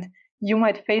difficult, and you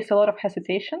might face a lot of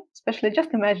hesitation, especially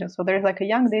just imagine. So there's a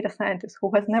young data scientist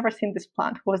who has never seen this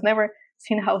plant, who has never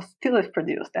seen how steel is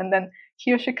produced. And then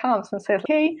he or she comes and says,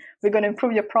 hey, we're going to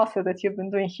improve your process that you've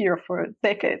been doing here for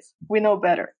decades. We know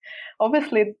better.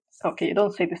 Obviously, okay, you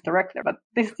don't say this directly, but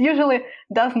this usually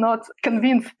does not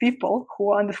convince people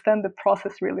who understand the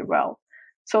process really well.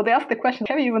 So they ask the question,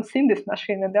 have you even seen this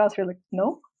machine? And the answer is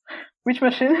no. Which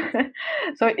machine?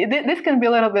 So this can be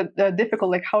a little bit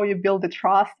difficult, how you build the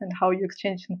trust and how you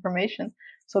exchange information.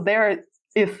 So there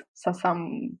is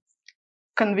some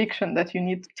conviction that you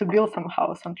need to build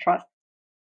somehow, some trust.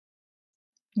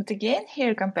 But again,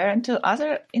 here, comparing to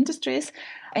other industries,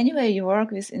 anyway, you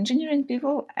work with engineering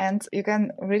people and you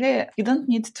don't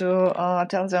need to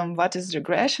tell them what is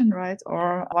regression, right?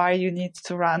 Or why you need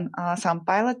to run some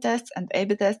pilot tests and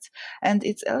A/B tests. And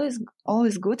it's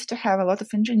always good to have a lot of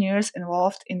engineers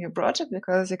involved in your project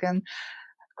because you can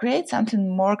create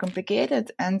something more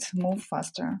complicated and move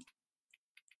faster.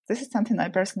 This is something I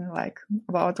personally like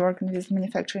about working with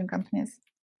manufacturing companies.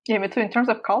 Yeah, me too. In terms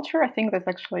of culture, I think that's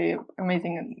actually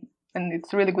amazing and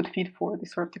it's a really good fit for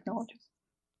these sort of technologies.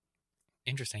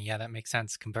 Interesting. Yeah, that makes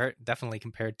sense. Definitely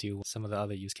compared to some of the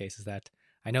other use cases that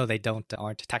I know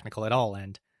aren't technical at all.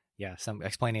 And yeah,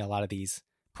 explaining a lot of these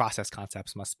process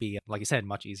concepts must be, like you said,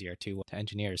 much easier to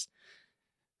engineers.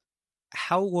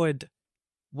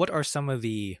 What are some of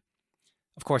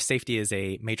of course, safety is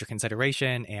a major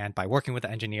consideration. And by working with the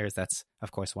engineers, that's,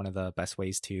 of course, one of the best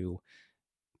ways to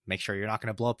make sure you're not going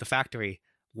to blow up the factory.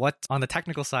 On the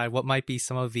technical side, what might be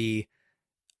some of the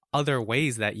other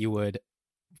ways that you would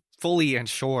fully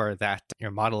ensure that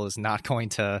your model is not going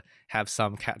to have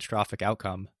some catastrophic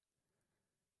outcome?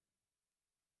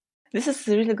 This is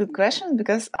a really good question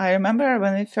because I remember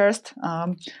when we first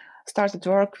started to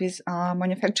work with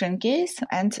manufacturing case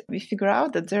and we figure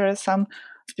out that there are some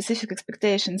specific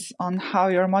expectations on how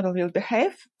your model will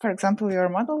behave. For example, your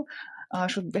model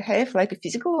should behave like a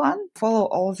physical one, follow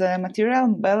all the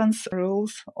material balance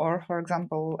rules or, for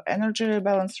example, energy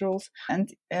balance rules.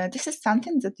 And this is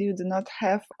something that you do not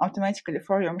have automatically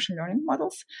for your machine learning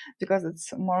models because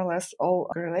it's more or less all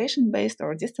correlation-based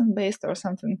or distance-based or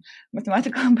something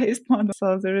mathematical-based model.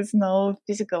 So there is no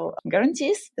physical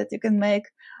guarantees that you can make.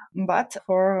 But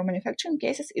for manufacturing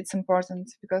cases, it's important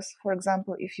because, for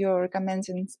example, if you're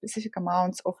recommending specific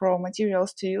amounts of raw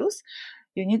materials to use,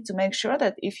 you need to make sure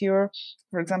that if you're,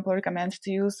 for example, recommend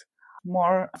to use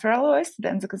more ferroalloys,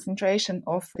 then the concentration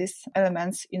of these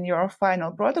elements in your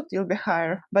final product will be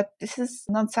higher. But this is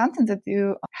not something that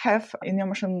you have in your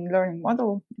machine learning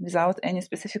model without any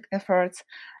specific efforts.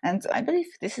 And I believe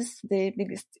this is the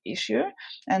biggest issue.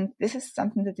 And this is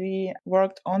something that we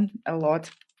worked on a lot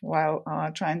while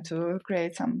trying to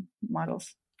create some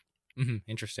models. Mm-hmm.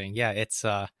 Interesting. Yeah, it's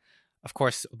of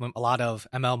course, a lot of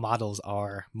ML models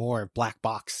are more black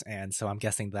box. And so I'm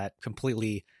guessing that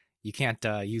completely you can't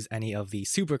use any of the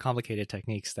super complicated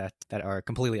techniques that are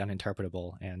completely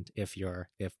uninterpretable. And if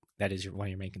that is one of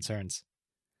your main concerns.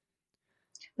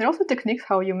 There are also techniques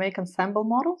how you make ensemble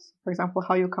models. For example,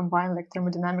 how you combine like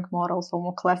thermodynamic models or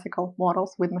more classical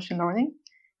models with machine learning,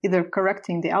 either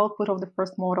correcting the output of the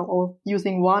first model or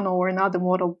using one or another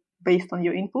model based on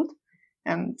your input.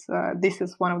 And this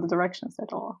is one of the directions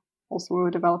that are also we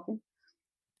were developing.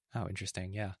 Oh,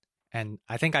 interesting. Yeah. And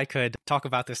I think I could talk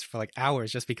about this for like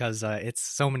hours just because it's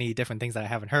so many different things that I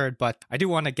haven't heard. But I do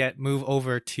want to move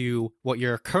over to what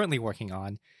you're currently working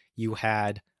on. You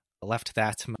had left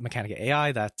that Mechanica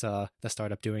AI, the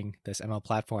startup doing this ML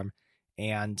platform,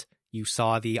 and you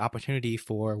saw the opportunity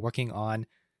for working on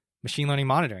machine learning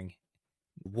monitoring.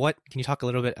 Can you talk a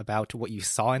little bit about what you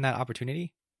saw in that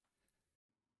opportunity?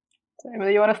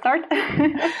 Emily, you want to start?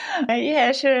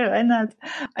 Yeah, sure. Why not?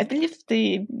 I believe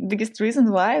the biggest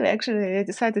reason why we actually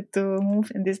decided to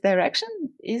move in this direction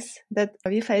is that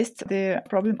we faced the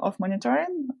problem of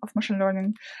monitoring of machine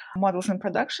learning models in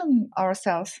production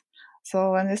ourselves.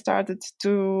 So when we started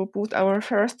to put our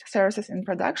first services in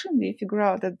production, we figured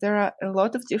out that there are a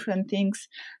lot of different things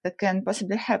that can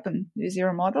possibly happen with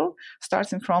your model,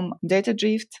 starting from data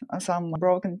drift, some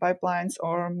broken pipelines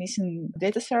or missing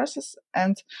data sources,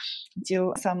 and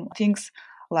until some things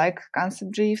like concept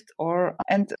drift.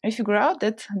 And we figure out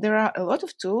that there are a lot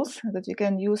of tools that we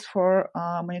can use for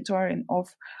monitoring of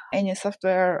any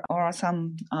software or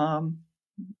some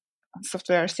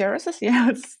software services.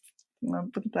 Yeah,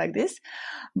 put it like this,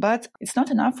 but it's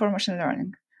not enough for machine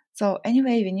learning. So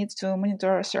anyway, we need to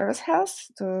monitor service health,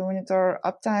 to monitor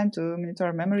uptime, to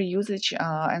monitor memory usage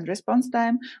and response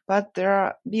time. But there are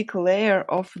a big layer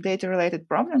of data-related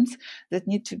problems that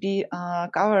need to be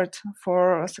covered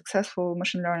for a successful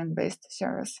machine learning-based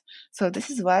service. So this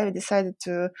is why we decided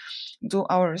to do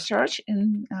our research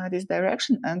in this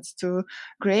direction and to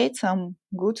create some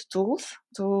good tools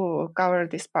to cover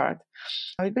this part.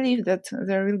 We believe that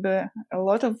there will be a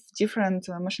lot of different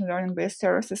machine learning-based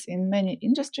services in many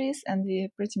industries, and we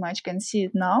pretty much can see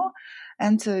it now.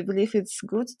 And we believe it's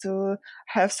good to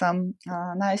have some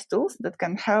nice tools that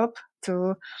can help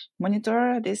to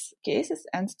monitor these cases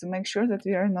and to make sure that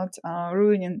we are not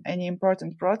ruining any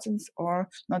important process or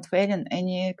not failing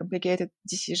any complicated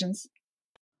decisions.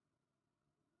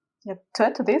 Yeah, to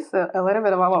add to this, a little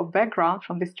bit of our background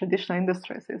from these traditional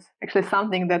industries is actually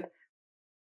something that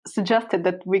suggested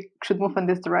that we should move in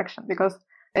this direction, because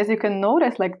As you can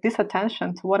notice, like this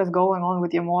attention to what is going on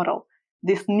with your model,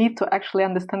 this need to actually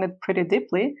understand it pretty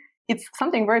deeply, it's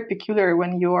something very peculiar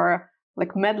when you are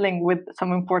like meddling with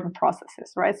some important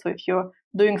processes, right? So if you're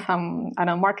doing some, I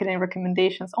don't know, marketing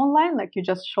recommendations online, like you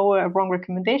just show a wrong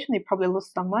recommendation, you probably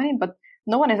lose some money, but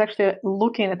no one is actually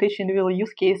looking at each individual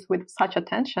use case with such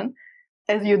attention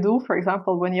as you do, for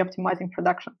example, when you're optimizing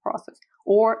production process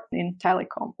or in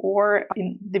telecom or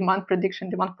in demand prediction,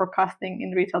 demand forecasting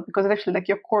in retail, because it's actually like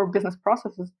your core business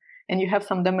processes and you have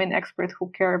some domain experts who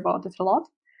care about it a lot.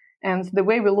 And the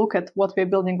way we look at what we're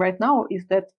building right now is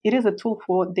that it is a tool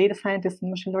for data scientists and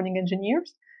machine learning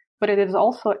engineers, but it is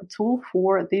also a tool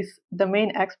for these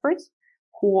domain experts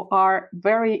who are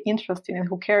very interested and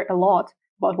who care a lot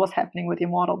about what's happening with your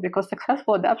model, because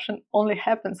successful adoption only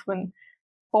happens when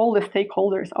all the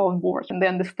stakeholders are on board and they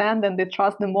understand and they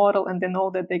trust the model and they know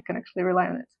that they can actually rely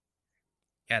on it.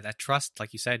 Yeah, that trust,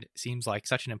 like you said, seems like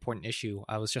such an important issue.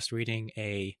 I was just reading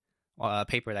a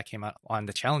paper that came out on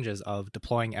the challenges of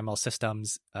deploying ML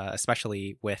systems,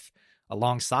 especially with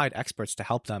alongside experts to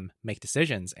help them make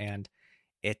decisions. And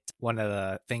one of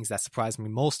the things that surprised me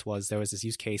most was there was this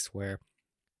use case where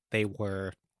they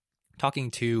were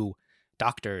talking to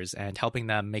doctors and helping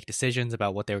them make decisions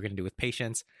about what they were going to do with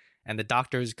patients. And the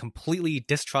doctors completely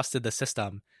distrusted the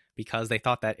system because they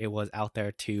thought that it was out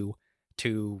there to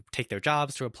take their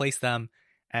jobs, to replace them.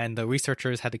 And the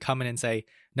researchers had to come in and say,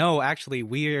 no, actually,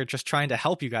 we're just trying to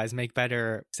help you guys make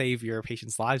better, save your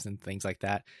patients' lives and things like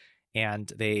that. And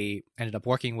they ended up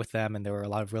working with them. And there were a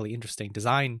lot of really interesting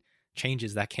design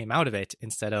changes that came out of it.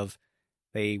 Instead of,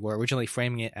 they were originally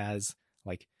framing it as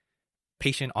like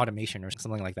patient automation or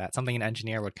something like that, something an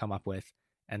engineer would come up with.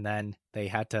 And then they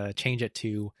had to change it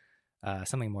to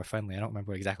something more friendly. I don't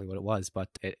remember exactly what it was, but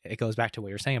it goes back to what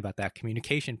you're saying about that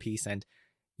communication piece and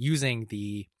using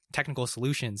the technical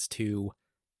solutions to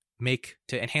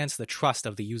enhance the trust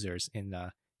of the users in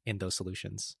those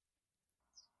solutions.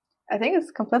 I think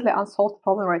it's a completely unsolved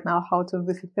problem right now how to do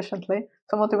this efficiently.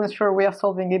 So I'm not even sure we are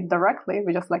solving it directly.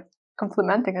 We're just like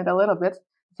complementing it a little bit.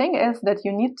 The thing is that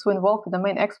you need to involve the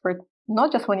domain expert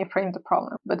not just when you frame the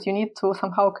problem, but you need to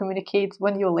somehow communicate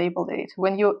when you label it.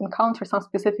 When you encounter some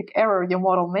specific error your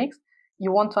model makes,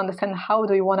 you want to understand how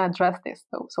do you want to address this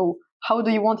though. So how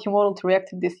do you want your model to react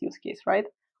to this use case, right?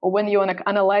 Or when you're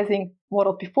analyzing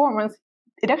model performance,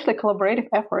 it's actually a collaborative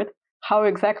effort, how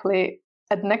exactly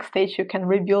at the next stage you can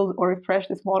rebuild or refresh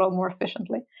this model more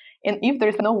efficiently. And if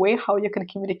there's no way how you can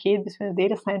communicate between the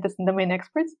data scientists and domain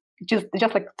experts, just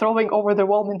like throwing over the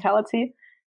wall mentality,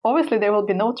 obviously there will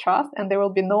be no trust and there will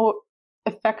be no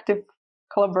effective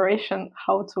collaboration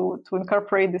how to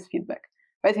incorporate this feedback.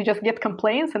 Right? You just get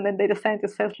complaints and then data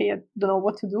scientist says, hey, I don't know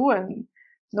what to do, and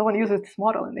no one uses this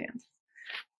model in the end.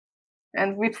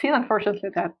 And we've seen,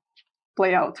 unfortunately, that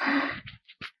play out.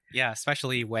 Yeah,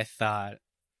 especially with,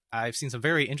 I've seen some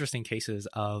very interesting cases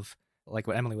of, like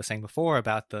what Emily was saying before,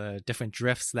 about the different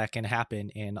drifts that can happen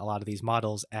in a lot of these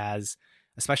models, as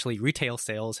especially retail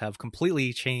sales have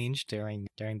completely changed during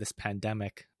this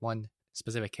pandemic. One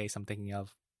specific case I'm thinking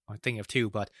of two,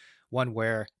 but one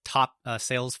where top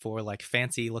sales for like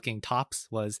fancy looking tops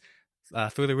was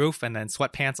through the roof, and then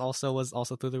sweatpants was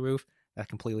also through the roof. That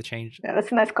completely changed. Yeah,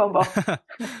 that's a nice combo.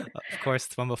 Of course,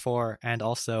 from before. And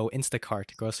also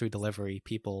Instacart, grocery delivery,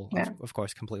 people, of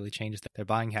course, completely changed their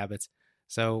buying habits.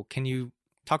 So can you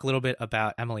talk a little bit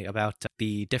about, Emily, about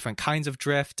the different kinds of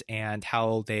drift and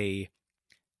how they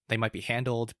might be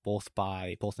handled both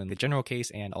in the general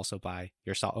case and also by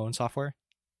your own software?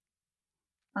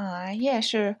 Yeah,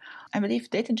 sure. I believe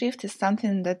data drift is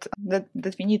something that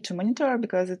we need to monitor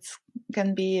because it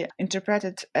can be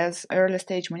interpreted as early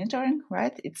stage monitoring,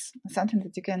 right? It's something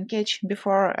that you can catch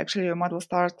before actually your model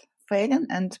starts failing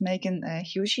and making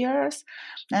huge errors.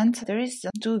 And there is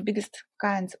two biggest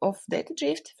kinds of data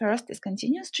drift. First is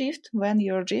continuous drift, when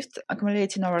your drift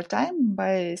accumulating over time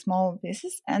by small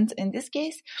pieces. And in this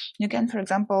case, you can, for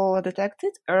example, detect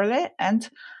it early and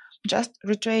just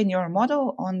retrain your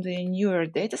model on the newer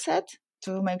dataset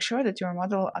to make sure that your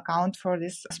model accounts for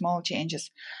these small changes.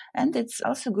 And it's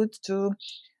also good to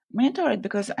monitor it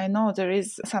because I know there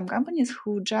is some companies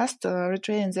who just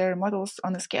retrain their models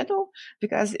on a schedule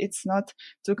because it's not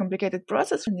too complicated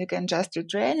process and you can just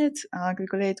retrain it,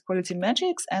 calculate quality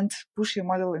metrics and push your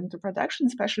model into production,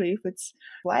 especially if it's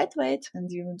lightweight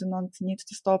and you do not need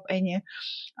to stop any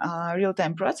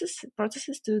real-time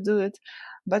processes to do it.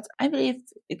 But I believe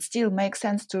it still makes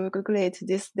sense to calculate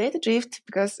this data drift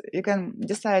because you can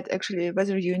decide actually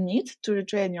whether you need to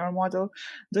retrain your model.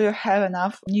 Do you have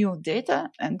enough new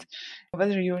data? And and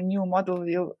whether your new model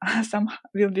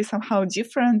will be somehow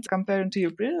different compared to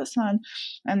your previous one.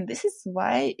 And this is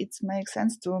why it makes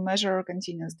sense to measure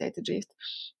continuous data drift.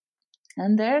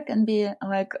 And there can be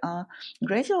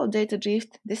gradual data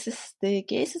drift. This is the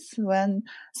cases when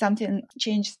something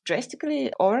changed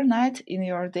drastically overnight in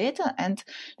your data. And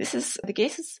these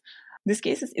cases,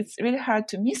 it's really hard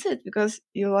to miss it because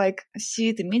you see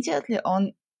it immediately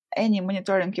on any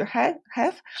monitoring you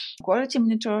have, quality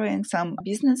monitoring, some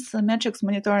business metrics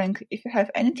monitoring. If you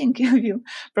have anything, you will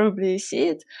probably see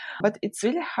it. But it's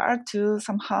really hard to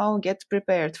somehow get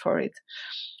prepared for it.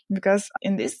 Because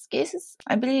in these cases,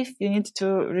 I believe you need to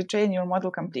retrain your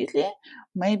model completely,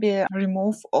 maybe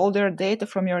remove older data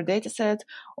from your dataset,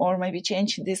 or maybe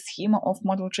change the schema of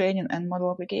model training and model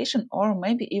application, or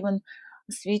maybe even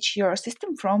switch your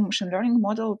system from machine learning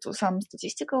model to some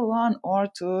statistical one or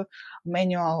to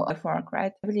manual work,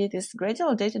 right? I believe this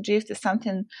gradual data drift is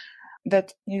something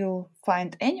that you'll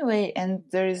find anyway, and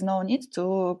there is no need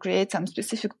to create some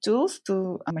specific tools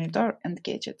to monitor and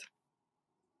catch it.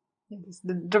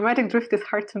 The dramatic drift is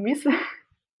hard to miss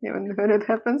even when it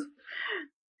happens.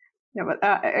 Yeah, but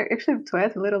actually, to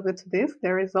add a little bit to this,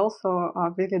 there is also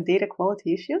really data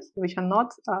quality issues, which are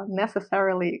not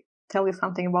necessarily tell you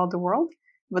something about the world,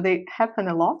 but they happen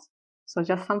a lot. So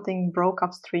just something broke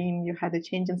upstream, you had a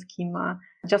change in schema,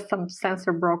 just some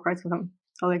sensor broke, right? So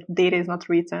like data is not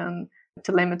written,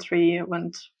 telemetry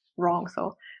went wrong.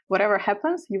 So whatever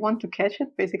happens, you want to catch it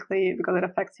basically because it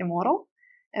affects your model.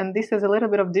 And this is a little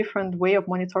bit of different way of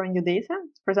monitoring your data.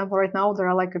 For example, right now, there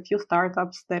are a few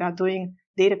startups that are doing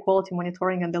data quality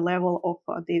monitoring at the level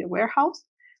of a data warehouse,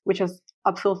 which is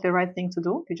absolutely the right thing to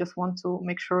do. You just want to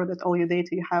make sure that all your data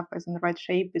you have is in the right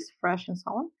shape, is fresh, and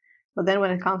so on. But then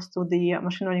when it comes to the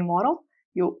machine learning model,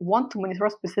 you want to monitor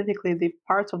specifically the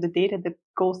parts of the data that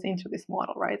goes into this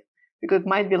model, right? Because it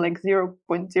might be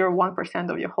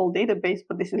 0.01% of your whole database,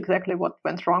 but this is exactly what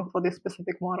went wrong for this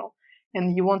specific model.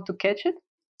 And you want to catch it,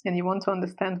 and you want to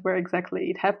understand where exactly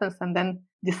it happens, and then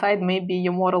decide maybe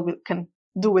your model can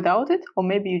do without it, or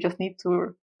maybe you just need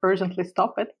to urgently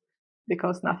stop it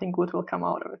because nothing good will come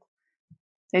out of it.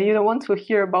 And you don't want to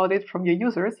hear about it from your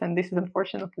users, and this is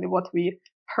unfortunately what we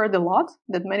heard a lot,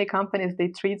 that many companies, they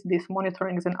treat this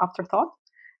monitoring as an afterthought,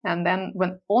 and then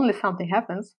when only something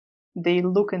happens, they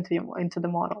look into the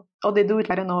model. Or they do it,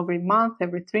 every month,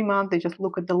 every 3 months, they just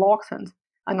look at the logs and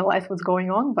analyze what's going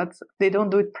on, but they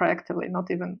don't do it proactively, not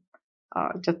even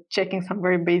just checking some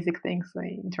very basic things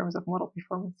in terms of model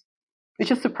performance,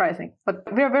 which is surprising. But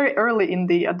we are very early in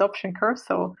the adoption curve,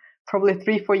 so probably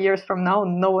 3-4 years from now,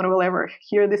 no one will ever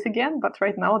hear this again, but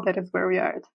right now, that is where we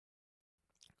are at.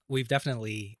 We've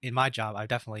definitely, in my job, I've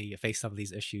definitely faced some of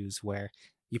these issues where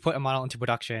you put a model into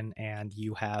production and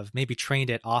you have maybe trained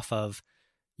it off of,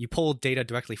 you pulled data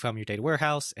directly from your data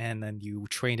warehouse, and then you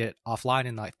trained it offline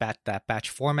in that batch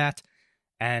format.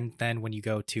 And then when you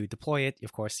go to deploy it,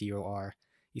 of course, you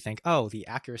think, oh, the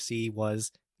accuracy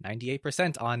was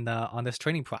 98% on this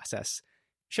training process.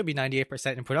 Should be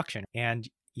 98% in production, and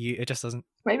it just doesn't.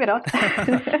 Maybe not.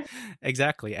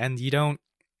 Exactly, and you don't.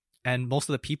 And most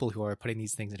of the people who are putting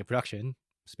these things into production,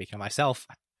 speaking of myself,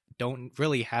 don't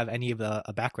really have any of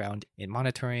a background in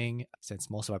monitoring, since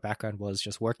most of our background was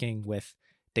just working with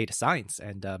data science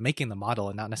and making the model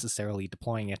and not necessarily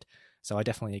deploying it. So I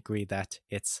definitely agree that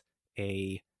it's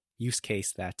a use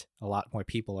case that a lot more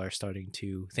people are starting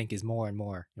to think is more and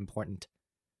more important.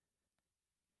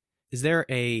 Is there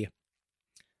a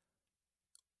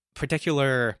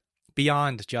particular,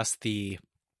 beyond just the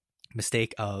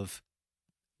mistake of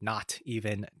not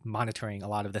even monitoring a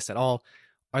lot of this at all,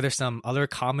 are there some other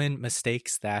common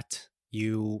mistakes that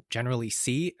you generally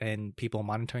see in people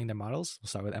monitoring their models? We'll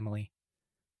start with Emily.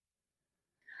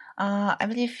 I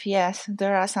believe, yes,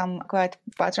 there are some quite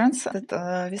patterns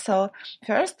that we saw.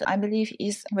 First, I believe,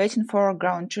 is waiting for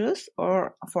ground truth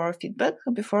or for feedback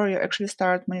before you actually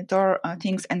start monitor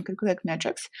things and calculate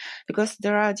metrics, because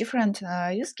there are different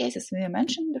use cases we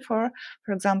mentioned before.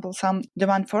 For example, some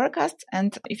demand forecasts,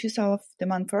 and if you solve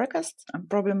demand forecast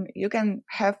problem, you can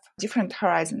have different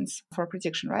horizons for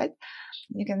prediction, right?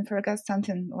 You can forecast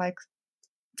something like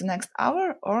the next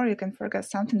hour, or you can forecast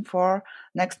something for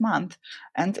next month.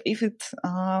 And if it's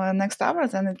next hour,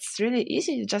 then it's really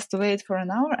easy just to wait for an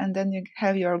hour, and then you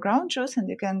have your ground truth, and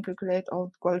you can calculate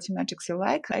all quality metrics you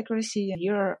like, accuracy,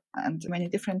 year, and many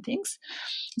different things.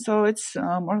 So it's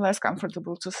more or less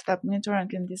comfortable to stop monitoring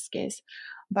in this case.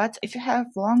 But if you have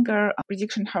longer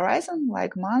prediction horizon,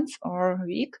 like month or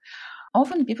week,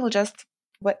 often people just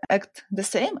act the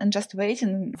same and just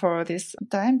waiting for this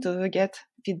time to get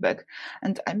feedback.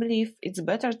 And I believe it's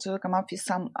better to come up with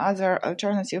some other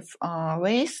alternative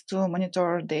ways to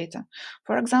monitor data.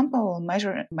 For example,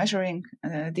 measuring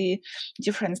the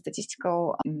different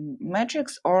statistical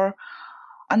metrics, or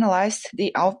analyze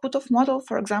the output of model,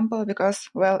 for example, because,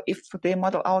 well, if the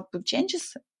model output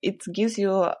changes, it gives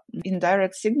you an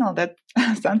indirect signal that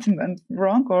something went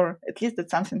wrong, or at least that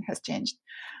something has changed.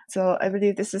 So I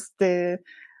believe this is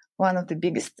one of the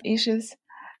biggest issues.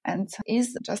 And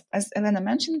is, just as Elena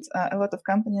mentioned, a lot of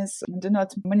companies do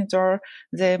not monitor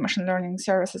the machine learning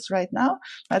services right now,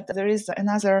 but there is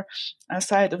another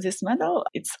side of this medal.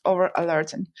 It's over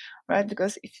alerting, right?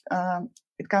 Because if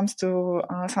it comes to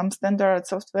some standard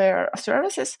software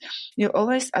services, you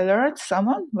always alert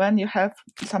someone when you have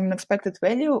some unexpected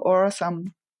value or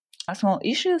some small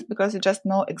issues, because you just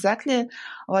know exactly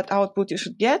what output you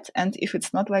should get. And if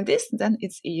it's not like this, then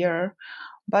it's error.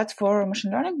 But for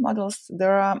machine learning models,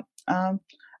 there are a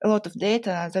lot of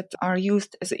data that are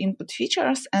used as input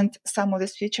features, and some of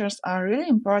these features are really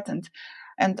important,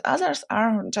 and others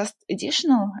are just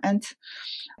additional. And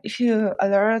if you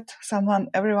alert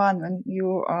everyone, when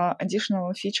your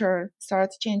additional feature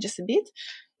starts changes a bit,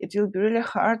 it will be really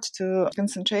hard to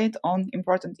concentrate on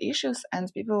important issues, and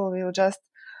people will just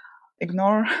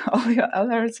ignore all your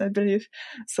alerts, I believe.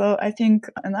 So I think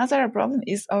another problem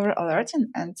is over alerting,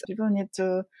 and people need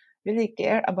to really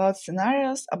care about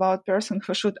scenarios, about person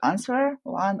who should answer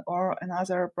one or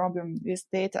another problem with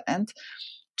data, and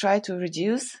try to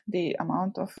reduce the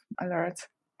amount of alerts.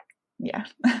 Yeah.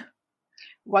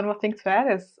 One more thing to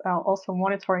add is also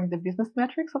monitoring the business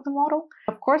metrics of the model.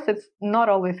 Of course, it's not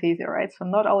always easy, right? So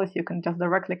not always you can just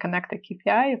directly connect a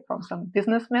KPI from some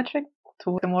business metric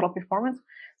to the model performance,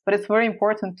 but it's very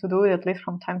important to do it at least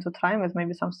from time to time as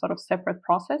maybe some sort of separate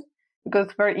process, because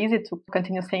it's very easy to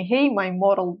continue saying, hey, my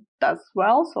model does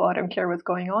well, so I don't care what's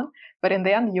going on. But in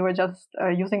the end, you are just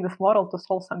using this model to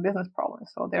solve some business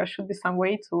problems. So there should be some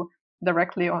way to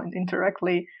directly or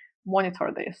indirectly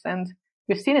monitor this. And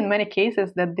we've seen in many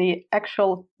cases that the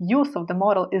actual use of the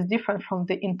model is different from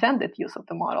the intended use of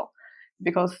the model.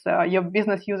 Because your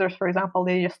business users, for example,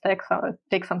 they just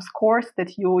take some scores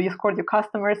that you scored your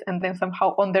customers, and then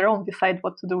somehow on their own decide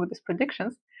what to do with these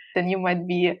predictions. Then you might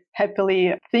be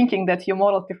happily thinking that your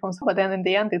model performs, but then in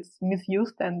the end it's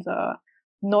misused and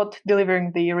not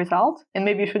delivering the result. And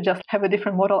maybe you should just have a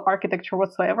different model architecture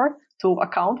whatsoever to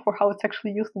account for how it's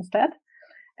actually used instead.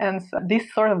 And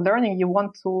this sort of learning, you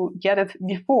want to get it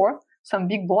before some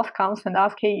big boss comes and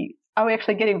asks, hey, are we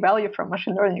actually getting value from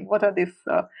machine learning? What are these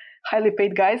highly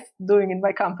paid guys doing in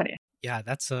my company? Yeah,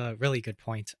 that's a really good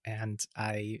point. And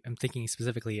I am thinking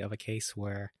specifically of a case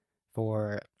where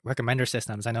for recommender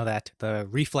systems, I know that the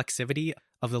reflexivity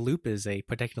of the loop is a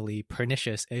particularly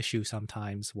pernicious issue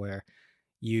sometimes, where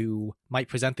you might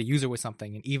present the user with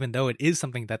something, and even though it is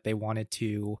something that they wanted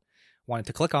to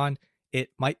click on,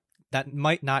 that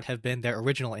might not have been their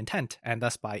original intent, and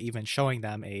thus by even showing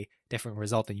them a different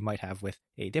result than you might have with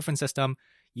a different system,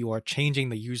 you are changing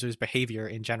the user's behavior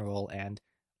in general and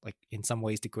like in some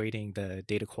ways degrading the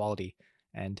data quality.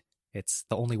 And it's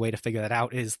the only way to figure that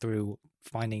out is through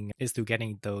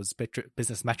getting those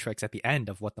business metrics at the end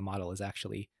of what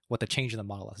the change in the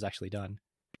model has actually done.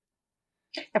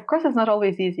 Of course, it's not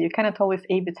always easy. You cannot always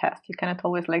A/B test. You cannot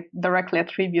always directly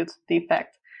attribute the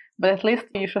effect. But at least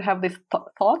you should have this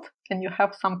thought, and you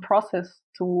have some process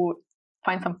to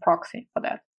find some proxy for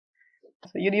that.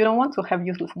 So you don't want to have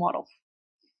useless models.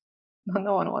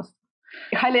 No one wants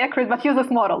highly accurate but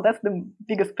useless model. That's the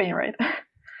biggest pain, right?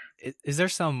 Is there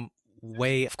some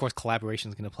way, of course, collaboration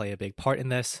is going to play a big part in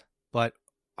this, but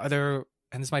are there,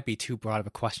 and this might be too broad of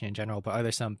a question in general, but are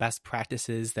there some best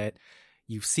practices that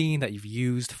you've seen, that you've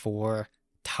used for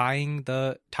tying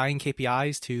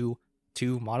KPIs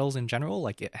to models in general,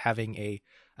 like having a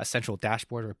central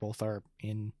dashboard where both are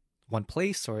in one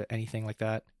place or anything like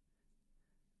that?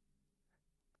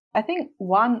 I think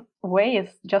one way is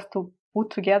just to put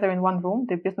together in one room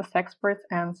the business experts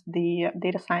and the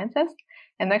data scientists,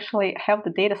 and actually have the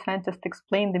data scientist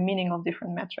explain the meaning of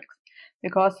different metrics.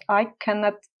 Because I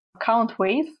cannot count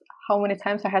ways how many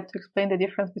times I had to explain the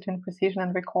difference between precision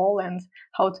and recall and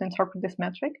how to interpret this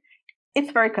metric.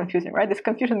 It's very confusing, right? This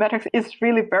confusion matrix is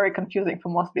really very confusing for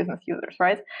most business users,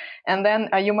 right? And then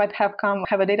you might have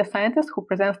a data scientist who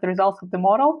presents the results of the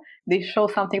model. They show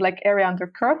something like area under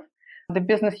curve. The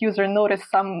business user noticed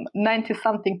some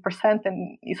 90-something%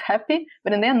 and is happy,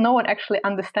 but in the end, no one actually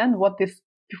understands what this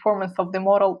performance of the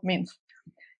model means.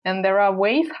 And there are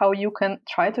ways how you can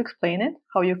try to explain it,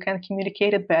 how you can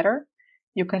communicate it better.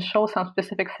 You can show some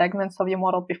specific segments of your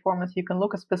model performance. You can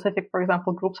look at specific, for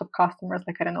example, groups of customers,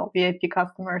 like, I don't know, VIP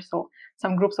customers, or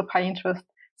some groups of high interest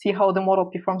see how the model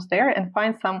performs there, and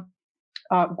find some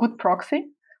good proxy.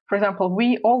 For example,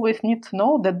 we always need to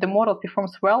know that the model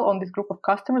performs well on this group of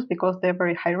customers because they're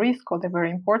very high risk or they're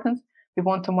very important. We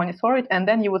want to monitor it, and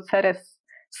then you would set a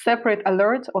separate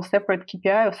alert or separate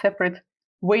KPI or separate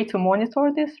way to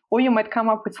monitor this. Or you might come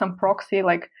up with some proxy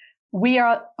like we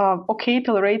are okay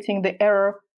tolerating the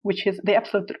error, which is the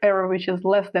absolute error, which is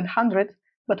less than 100.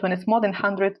 But when it's more than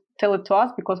 100, tell it to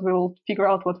us because we will figure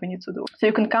out what we need to do. So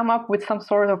you can come up with some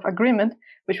sort of agreement,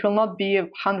 which will not be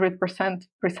 100%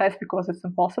 precise because it's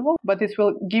impossible, but it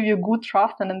will give you good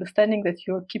trust and understanding that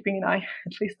you're keeping an eye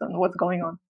at least on what's going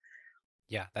on.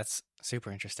 Yeah, that's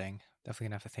super interesting. Definitely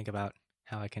gonna have to think about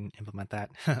how I can implement that.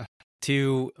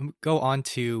 To go on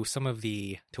to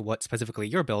what specifically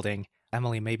you're building,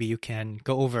 Emily, maybe you can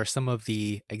go over some of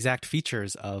the exact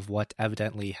features of what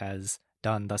Evidently has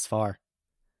done thus far.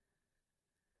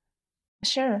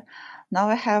 Sure. Now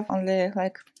I have only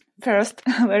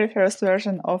very first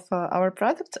version of our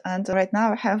product. And right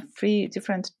now I have 3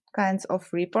 different kinds of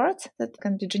reports that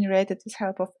can be generated with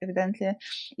help of Evidently.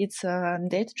 It's a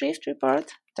data drift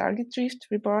report, target drift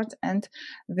report, and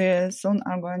we soon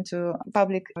are going to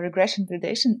public regression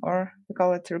validation, or we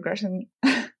call it regression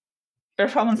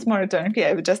performance monitoring.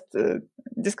 Yeah, we just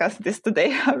discussed this today,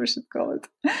 how we should call it.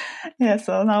 Yeah,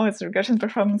 so now it's regression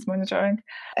performance monitoring.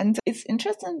 And it's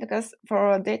interesting because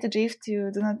for data drift,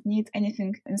 you do not need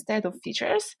anything instead of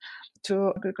features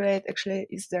to calculate actually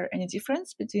is there any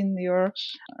difference between your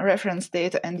reference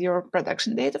data and your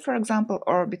production data, for example,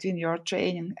 or between your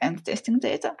training and testing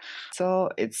data. So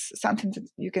it's something that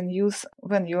you can use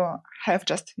when you have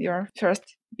just your first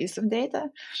piece of data.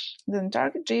 Then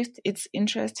target drift, it's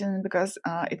interesting because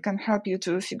it can help you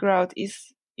to figure out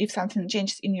if something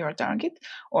changes in your target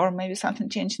or maybe something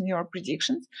changed in your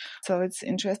predictions. So it's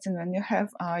interesting when you have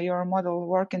your model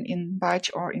working in batch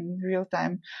or in real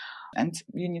time and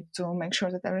you need to make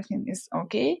sure that everything is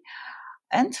okay.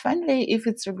 And finally, if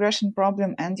it's regression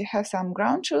problem and you have some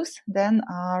ground truth, then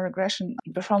regression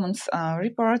performance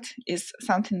report is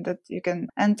something that you can,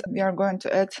 and we are going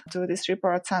to add to this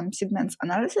report some segments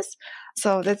analysis.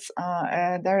 So that's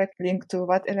a direct link to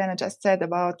what Elena just said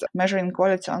about measuring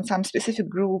quality on some specific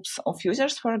groups of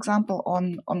users, for example,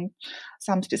 on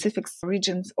some specific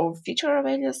regions of feature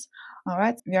values. All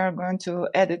right, we are going to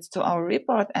add it to our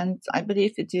report, and I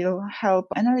believe it will help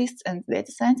analysts and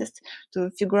data scientists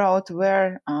to figure out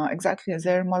where exactly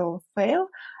their model fail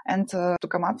and to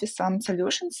come up with some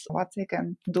solutions, what they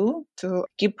can do to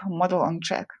keep model on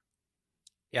track.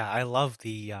 Yeah, I love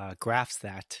the graphs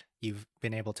that you've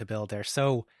been able to build. It's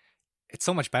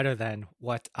so much better than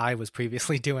what I was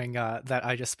previously doing that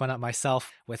I just spun up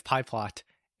myself with PyPlot.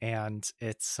 And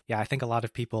I think a lot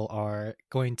of people are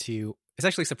going to, it's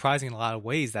actually surprising in a lot of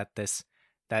ways that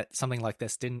something like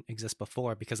this didn't exist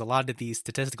before, because a lot of these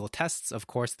statistical tests, of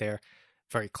course, they're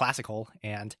very classical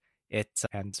and it's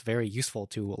very useful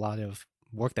to a lot of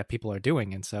work that people are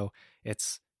doing. And so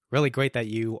it's really great that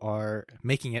you are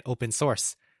making it open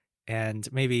source. And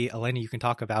maybe, Elena, you can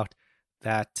talk about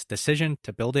that decision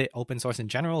to build it open source in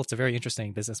general. It's a very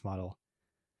interesting business model.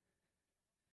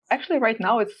 Actually, right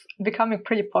now it's becoming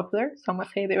pretty popular. So I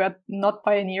must say they are not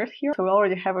pioneers here. So we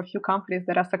already have a few companies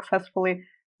that are successfully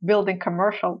building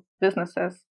commercial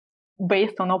businesses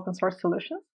based on open source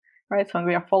solutions, right? So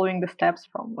we are following the steps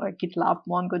from GitLab,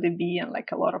 MongoDB, and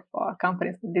a lot of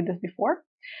companies that did this before.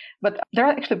 But there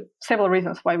are actually several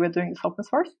reasons why we're doing this open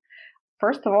source.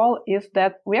 First of all is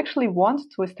that we actually want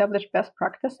to establish best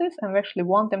practices, and we actually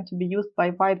want them to be used by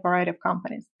a wide variety of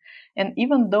companies. And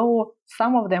even though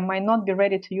some of them might not be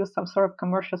ready to use some sort of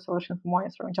commercial solution for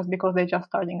monitoring just because they're just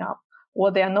starting up,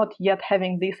 or they are not yet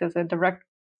having this as a direct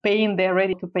pain they're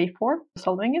ready to pay for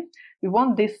solving it, we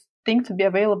want this thing to be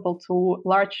available to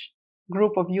large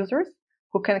group of users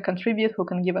who can contribute, who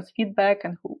can give us feedback,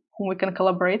 and whom we can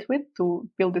collaborate with to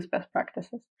build these best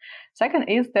practices. Second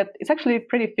is that it's actually a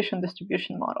pretty efficient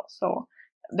distribution model. So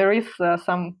there is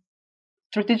some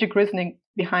strategic reasoning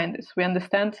behind this. We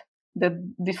understand that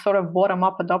this sort of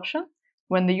bottom-up adoption,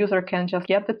 when the user can just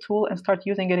get the tool and start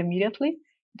using it immediately,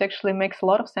 it actually makes a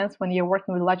lot of sense when you're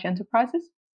working with large enterprises,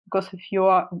 because if you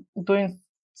are doing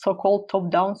so-called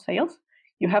top-down sales,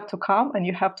 you have to come and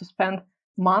you have to spend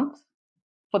months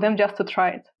for them just to try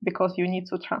it, because you need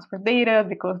to transfer data,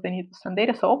 because they need to send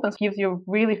data. So Open gives you a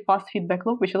really fast feedback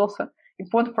loop, which is also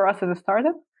important for us as a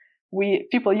startup.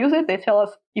 People use it, they tell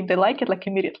us if they like it,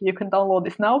 immediately. You can download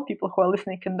this now. People who are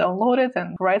listening can download it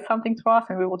and write something to us,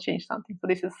 and we will change something. So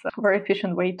this is a very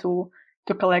efficient way to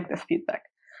collect this feedback.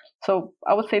 So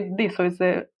I would say this. So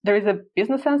there is a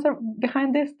business answer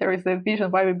behind this. There is a vision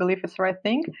why we believe it's the right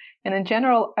thing. And in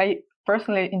general, I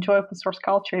personally enjoy open source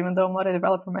culture, even though I'm not a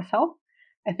developer myself.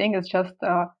 I think it's just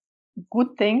a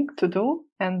good thing to do.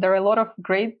 And there are a lot of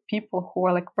great people who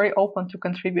are like very open to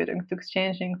contributing, to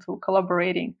exchanging, to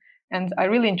collaborating. And I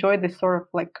really enjoy this sort of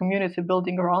like community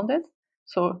building around it.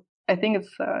 So I think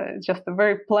it's just a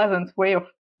very pleasant way of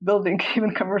building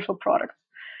even commercial products.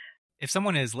 If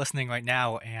someone is listening right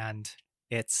now and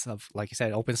it's, like you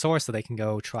said, open source, so they can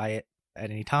go try it at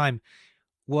any time,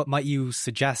 what might you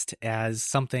suggest as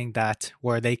something that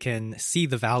where they can see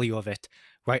the value of it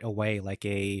right away, like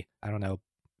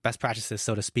best practices,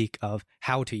 so to speak, of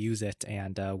how to use it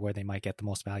and where they might get the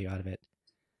most value out of it?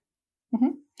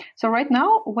 Mm-hmm. So right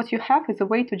now, what you have is a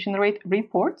way to generate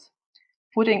reports,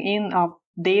 putting in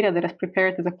data that is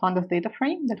prepared as a pandas data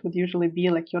frame that would usually be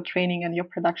like your training and your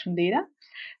production data.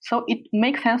 So it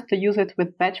makes sense to use it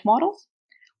with batch models,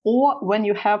 or when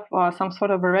you have some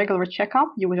sort of a regular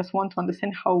checkup, you would just want to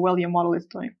understand how well your model is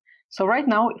doing. So right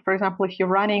now, for example, if you're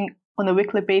running on a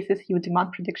weekly basis your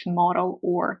demand prediction model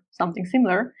or something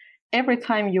similar, every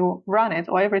time you run it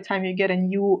or every time you get a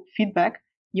new feedback,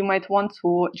 you might want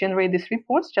to generate these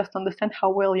reports just to understand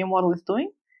how well your model is doing.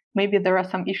 Maybe there are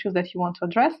some issues that you want to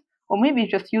address, or maybe you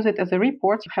just use it as a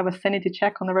report. You have a sanity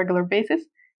check on a regular basis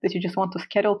that you just want to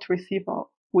schedule to receive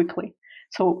weekly.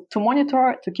 So to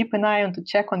monitor, to keep an eye on, to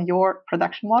check on your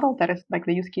production model, that is like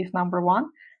the use case number one.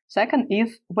 Second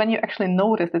is when you actually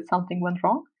notice that something went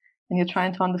wrong and you're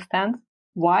trying to understand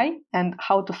why and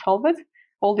how to solve it.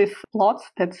 All these plots,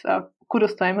 that's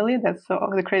kudos to Emily, that's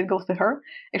the credit goes to her.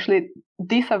 Actually,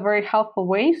 these are very helpful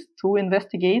ways to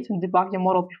investigate and debug your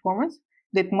model performance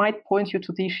that might point you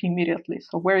to the issue immediately.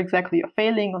 So where exactly you're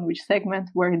failing, on which segment,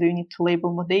 where do you need to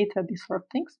label more data, these sort of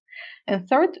things. And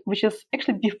third, which is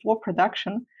actually before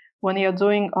production, when you're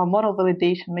doing a model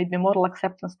validation, maybe a model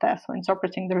acceptance test or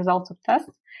interpreting the results of tests,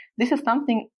 this is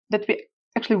something that we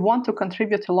actually want to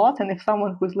contribute a lot. And if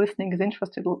someone who is listening is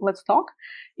interested, let's talk,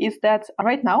 is that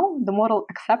right now the model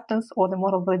acceptance or the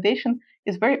model validation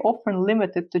is very often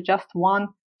limited to just one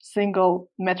single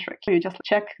metric. You just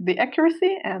check the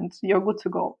accuracy and you're good to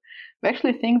go. We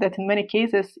actually think that in many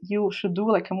cases you should do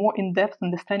like a more in-depth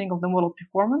understanding of the model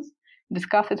performance,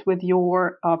 discuss it with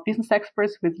your business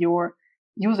experts, with your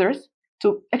users,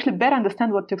 to actually better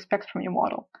understand what to expect from your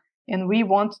model. And we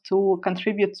want to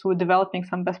contribute to developing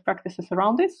some best practices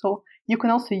around this. So you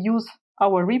can also use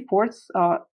our reports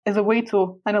as a way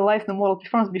to analyze the model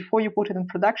performance before you put it in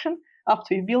production,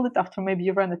 after you build it, after maybe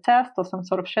you run a test or some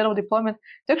sort of shadow deployment,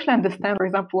 to actually understand, for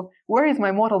example, where is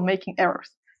my model making errors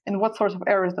and what sorts of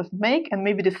errors does it make, and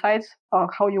maybe decides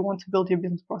how you want to build your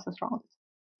business process around it.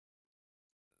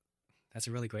 That's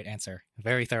a really great answer.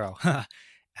 Very thorough.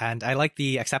 And I like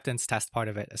the acceptance test part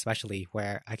of it, especially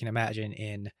where I can imagine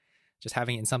in just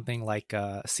having it in something like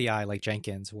CI, like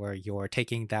Jenkins, where you're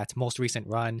taking that most recent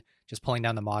run, just pulling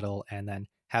down the model, and then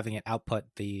having it output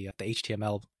the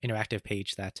HTML interactive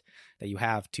page that you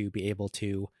have to be able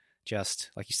to just,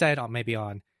 like you said, maybe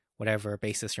on whatever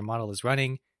basis your model is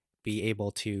running, be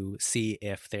able to see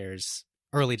if there's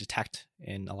early detect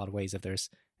in a lot of ways if there's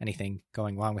anything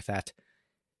going wrong with that.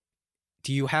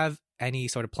 Do you have any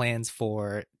sort of plans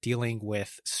for dealing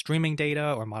with streaming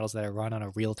data or models that are run on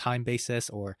a real-time basis,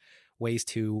 or ways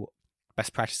to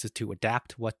best practices to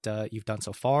adapt what you've done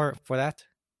so far for that?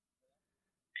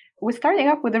 We're starting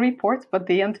up with the reports, but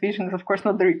the end vision is, of course,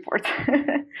 not the report.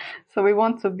 So we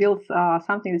want to build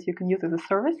something that you can use as a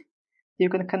service. You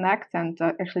can connect and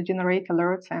actually generate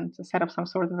alerts and set up some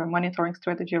sort of a monitoring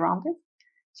strategy around it.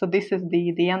 So this is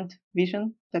the end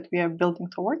vision that we are building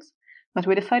towards. But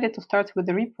we decided to start with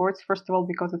the reports, first of all,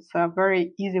 because it's a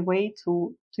very easy way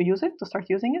to use it, to start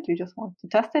using it. We just want to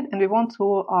test it, and we want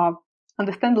to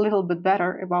understand a little bit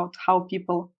better about how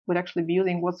people would actually be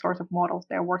using what sort of models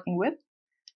they're working with.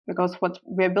 Because what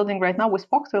we're building right now, we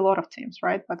spoke to a lot of teams,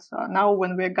 right? But now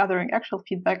when we're gathering actual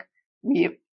feedback,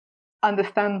 we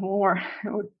understand more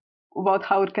about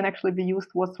how it can actually be used,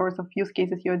 what sorts of use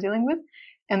cases you're dealing with.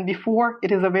 And before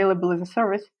it is available as a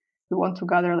service, we want to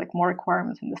gather like more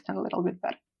requirements and understand a little bit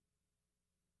better.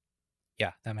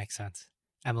 Yeah, that makes sense.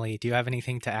 Emily, do you have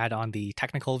anything to add on the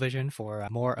technical vision for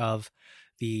more of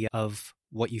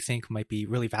what you think might be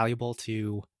really valuable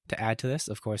to add to this?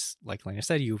 Of course, like Lena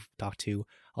said, you've talked to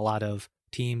a lot of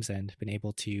teams and been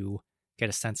able to get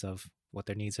a sense of what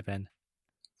their needs have been.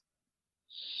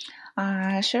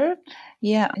 Sure.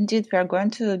 Yeah, indeed, we are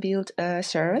going to build a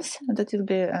service that will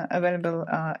be available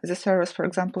as a service, for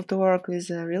example, to work with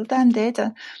real-time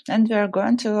data. And we are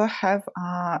going to have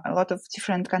a lot of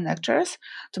different connectors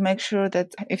to make sure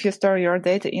that if you store your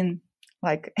data in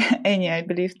like any, I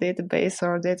believe, database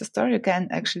or data store, you can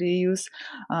actually use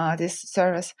this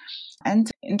service. And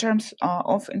in terms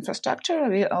of infrastructure,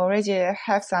 we already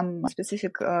have some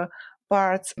specific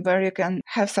parts where you can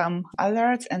have some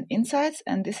alerts and insights,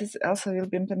 and this is also will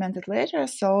be implemented later.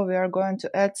 So we are going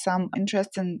to add some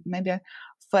interesting maybe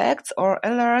facts or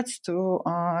alerts to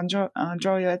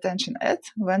draw your attention at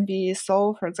when we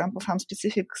solve, for example, some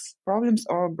specific problems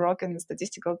or broken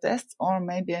statistical tests, or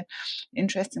maybe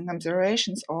interesting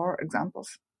observations or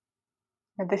examples.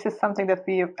 And this is something that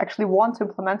we actually want to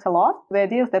implement a lot. The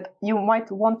idea is that you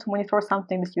might want to monitor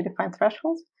something with your defined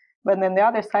thresholds, but then the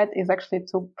other side is actually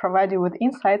to provide you with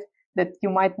insights that you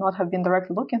might not have been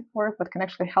directly looking for, but can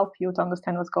actually help you to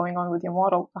understand what's going on with your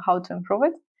model, how to improve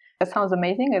it. That sounds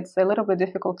amazing. It's a little bit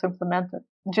difficult to implement it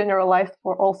generalized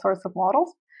for all sorts of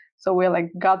models. So we're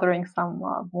like gathering some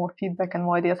more feedback and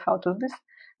more ideas how to do this.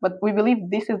 But we believe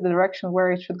this is the direction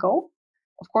where it should go.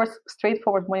 Of course,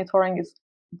 straightforward monitoring is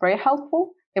very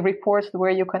helpful. A report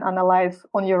where you can analyze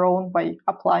on your own by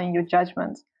applying your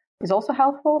judgment is also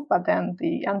helpful. But then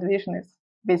the end vision is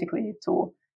basically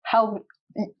to help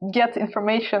get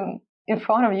information in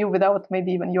front of you without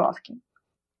maybe even you asking.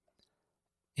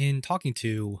 In talking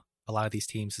to a lot of these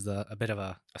teams is a bit of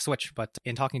a switch, but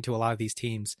in talking to a lot of these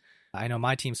teams, I know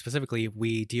my team specifically,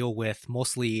 we deal with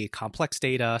mostly complex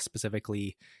data,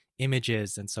 specifically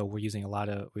images. And so we're using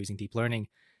deep learning.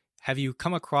 Have you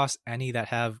come across any that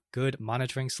have good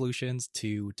monitoring solutions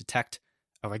to detect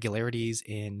irregularities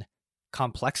in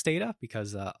complex data?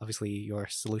 Because obviously your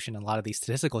solution and a lot of these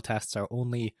statistical tests are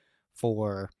only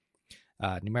for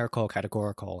numerical,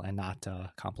 categorical, and not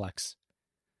complex.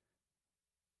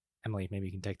 Emily, maybe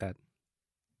you can take that.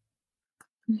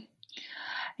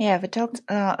 Yeah, we talked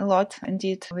a lot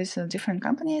indeed with different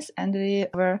companies, and we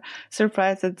were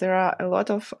surprised that there are a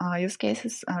lot of use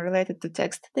cases related to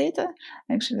text data,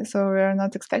 actually. So we are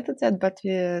not expected that, but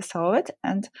we saw it.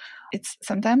 And it's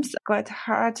sometimes quite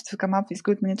hard to come up with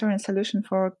good monitoring solution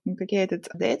for complicated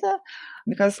data,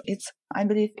 because I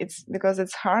believe it's because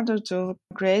it's harder to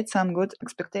create some good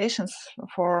expectations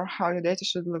for how your data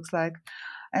should look like.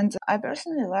 And I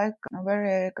personally like a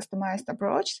very customized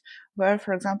approach where,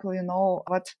 for example, you know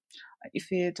what, if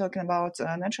we're talking about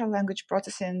natural language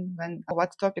processing,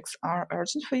 what topics are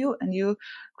urgent for you, and you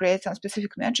create some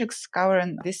specific metrics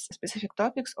covering these specific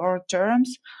topics or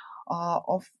terms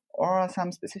or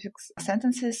some specific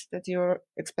sentences that you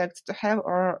expect to have,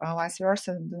 or vice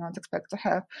versa, do not expect to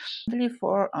have. I believe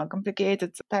for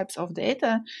complicated types of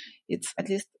data, it's at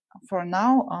least for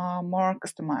now more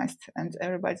customized, and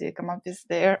everybody come up with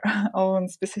their own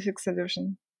specific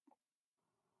solution.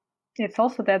 It's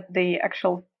also that the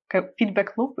actual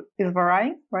feedback loop is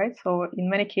varying, right? So in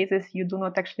many cases, you do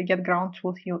not actually get ground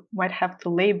truth. You might have to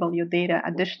label your data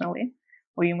additionally,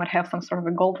 or you might have some sort of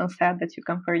a golden set that you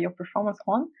compare your performance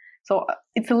on. So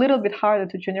it's a little bit harder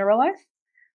to generalize.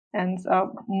 And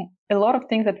a lot of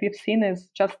things that we've seen is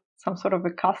just some sort of a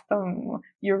custom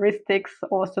heuristics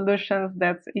or solutions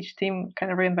that each team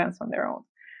kind of reinvents on their own.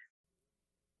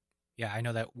 Yeah, I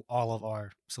know that all of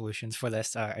our solutions for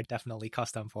this are definitely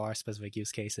custom for our specific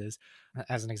use cases.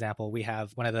 As an example, we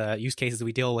have one of the use cases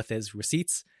we deal with is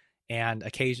receipts. And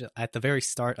occasionally, at the very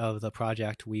start of the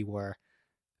project,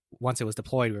 once it was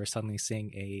deployed, we were suddenly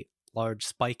seeing a large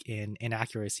spike in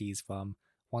inaccuracies from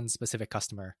one specific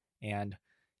customer. And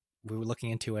we were looking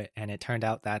into it, and it turned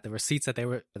out that the receipts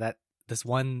that this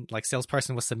one like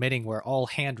salesperson was submitting were all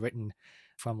handwritten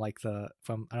from I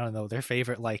don't know, their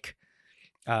favorite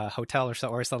hotel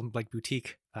or some like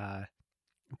boutique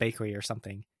bakery or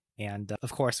something. And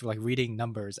of course, like reading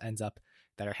numbers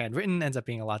that are handwritten ends up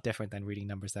being a lot different than reading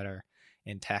numbers that are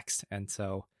in text. And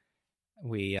so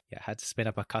we had to spin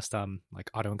up a custom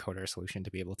like autoencoder solution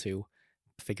to be able to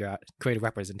create a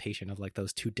representation of like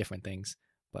those two different things.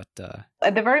 But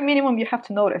at the very minimum, you have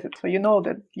to notice it, so you know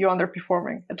that you're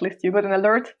underperforming. At least you got an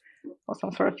alert or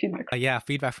some sort of feedback.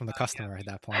 Feedback from the customer at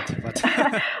that point. But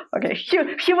okay,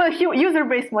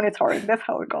 user-based monitoring. That's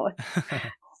how we call it.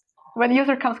 When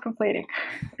user comes complaining.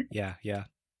 Yeah.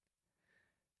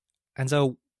 And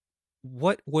so,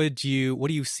 what do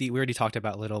you see? We already talked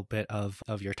about a little bit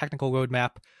of your technical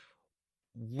roadmap.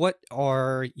 What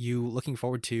are you looking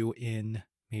forward to in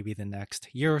maybe the next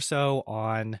year or so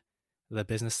on the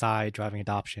business side, driving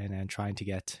adoption and trying to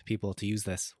get people to use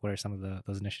this? What are some of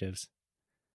those initiatives?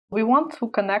 We want to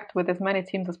connect with as many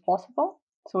teams as possible.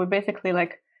 So we basically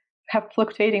have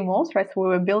fluctuating modes, right? So we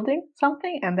were building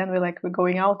something, and then we're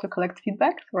going out to collect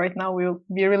feedback. So right now we'll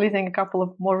be releasing a couple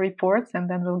of more reports, and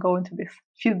then we'll go into this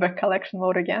feedback collection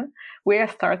mode again. We're a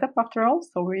startup after all,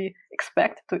 so we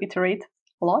expect to iterate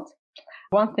a lot.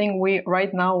 One thing we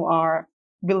right now are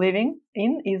believing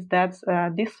in is that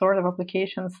these sort of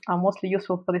applications are mostly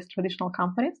useful for these traditional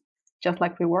companies, just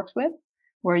like we worked with,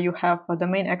 where you have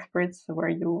domain experts, where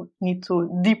you need to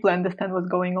deeply understand what's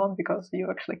going on because you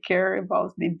actually care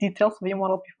about the details of your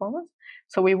model performance.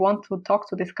 So we want to talk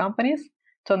to these companies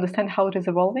to understand how it is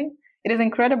evolving. It is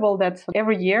incredible that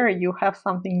every year you have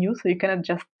something new, so you cannot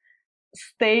just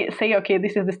say, okay,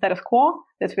 this is the status quo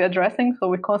that we're addressing. So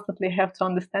we constantly have to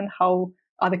understand how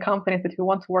other companies that we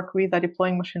want to work with are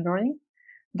deploying machine learning.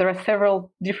 There are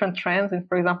several different trends in,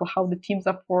 for example, how the teams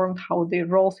are formed, how the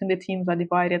roles in the teams are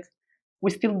divided.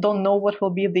 We still don't know what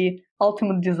will be the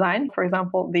ultimate design. For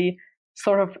example, the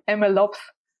sort of MLOps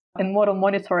and model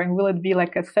monitoring, will it be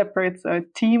like a separate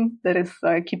team that is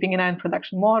keeping an eye on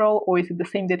production model, or is it the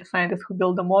same data scientist who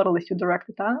build the model that you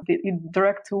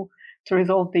direct to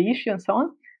resolve the issue and so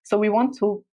on? So we want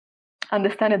to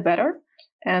understand it better.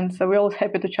 And so we're always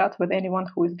happy to chat with anyone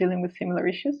who is dealing with similar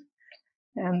issues.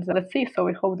 And let's see. So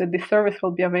we hope that this service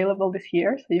will be available this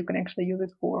year so you can actually use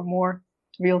it for more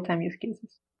real-time use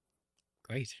cases.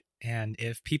 Great. And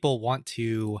if people want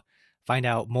to find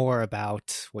out more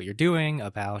about what you're doing,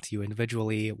 about you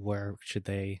individually, where should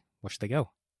they go?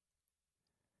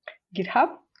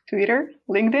 GitHub, Twitter,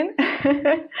 LinkedIn.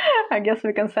 I guess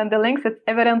we can send the links. It's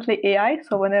Evidently AI.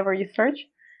 So whenever you search,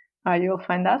 you'll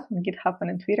find us on GitHub and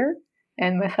on Twitter.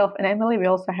 And myself and Emily, we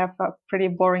also have pretty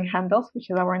boring handles, which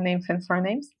is our names and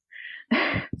surnames.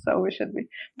 So we should be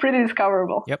pretty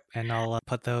discoverable. Yep. And I'll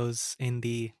put those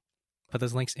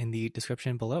links in the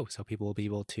description below so people will be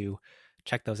able to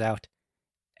check those out.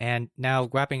 And now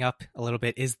wrapping up a little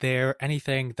bit, is there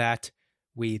anything that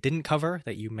we didn't cover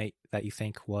that you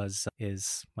think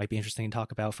might be interesting to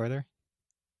talk about further?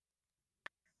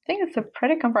 I think it's a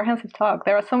pretty comprehensive talk.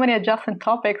 There are so many adjacent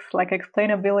topics like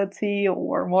explainability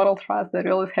or model trust that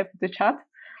we're always happy to chat.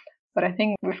 But I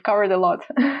think we've covered a lot.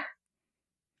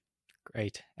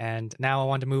 Great. And now I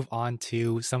want to move on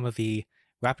to some of the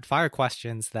rapid fire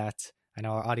questions that I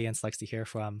know our audience likes to hear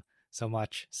from so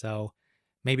much. So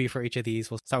maybe for each of these,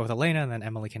 we'll start with Elena and then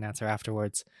Emily can answer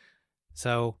afterwards.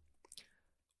 So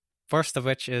first of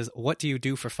which is, what do you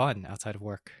do for fun outside of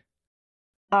work?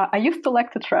 I used to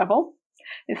like to travel.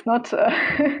 It's not,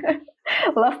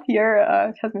 last year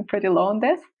it has been pretty low on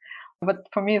this, but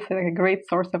for me it's like a great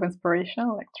source of inspiration,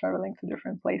 like traveling to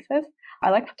different places.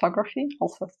 I like photography,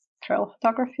 also travel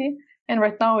photography. And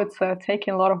right now it's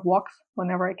taking a lot of walks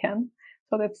whenever I can.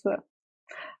 So that's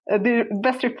the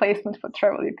best replacement for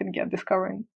travel you can get,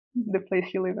 discovering the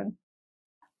place you live in.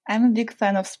 I'm a big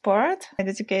fan of sport. I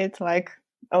dedicate like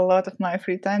a lot of my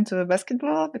free time to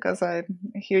basketball because I'm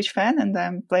a huge fan and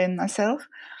I'm playing myself.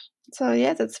 So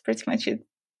yeah, that's pretty much it.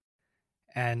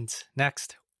 And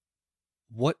next,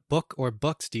 what book or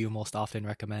books do you most often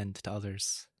recommend to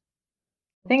others?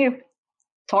 I think if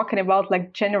talking about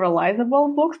like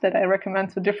generalizable books that I recommend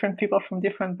to different people from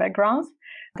different backgrounds,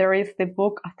 there is the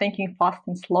book Thinking Fast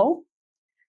and Slow.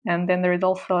 And then there is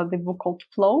also the book called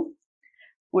Flow,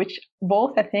 which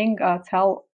both I think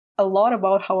tell a lot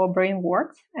about how our brain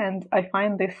works. And I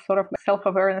find this sort of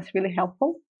self-awareness really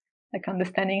helpful, like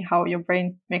understanding how your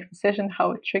brain makes decisions,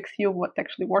 how it tricks you, what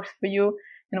actually works for you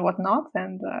and what not.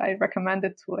 And I recommend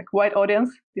it to like wide audience.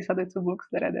 These are the two books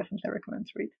that I definitely recommend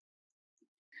to read.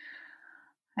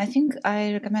 I think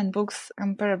I recommend books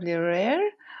comparably rare,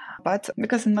 but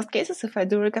because in most cases, if I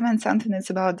do recommend something, it's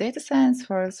about data science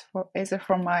either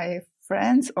for my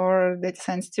friends or data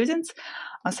science students.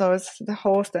 So it's the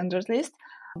whole standard list.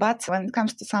 But when it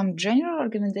comes to some general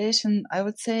recommendation, I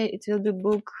would say it will be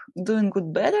book Doing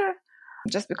Good Better,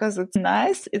 just because it's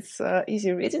nice, it's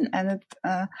easy reading, and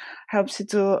it helps you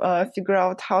to figure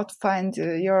out how to find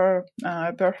your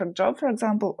perfect job, for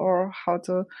example, or how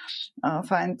to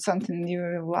find something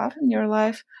you love in your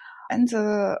life. And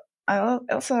I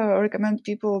also recommend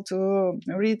people to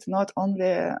read not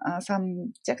only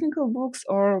some technical books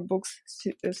or books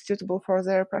suitable for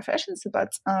their professions,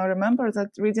 but remember that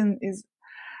reading is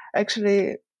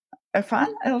actually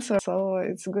fun also. So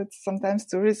it's good sometimes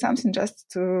to read something just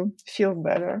to feel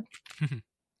better.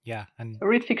 Yeah. And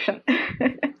read fiction.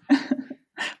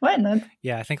 Why not?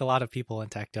 Yeah, I think a lot of people in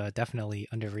tech definitely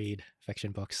underread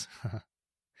fiction books.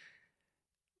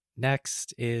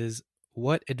 Next is,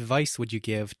 what advice would you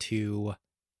give to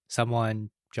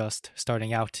someone just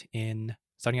starting out in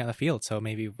the field? So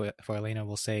maybe for Elena,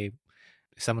 we'll say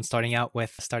someone starting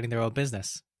their own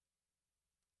business.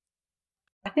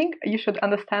 I think you should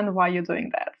understand why you're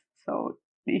doing that. So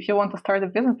if you want to start a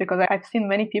business, because I've seen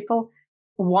many people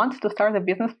want to start a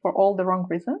business for all the wrong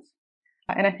reasons.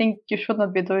 And I think you should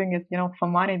not be doing it, for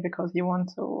money because you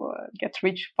want to get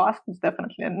rich fast. It's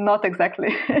definitely not exactly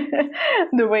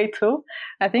the way to.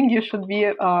 I think you should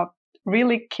be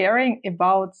really caring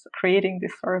about creating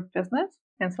this sort of business.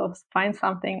 And so find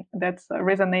something that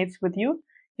resonates with you.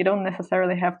 You don't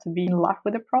necessarily have to be in love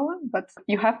with the problem, but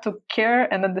you have to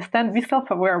care and understand, be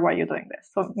self-aware why you're doing this.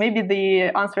 So maybe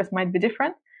the answers might be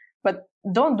different, but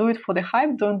don't do it for the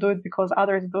hype. Don't do it because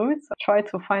others do it. So try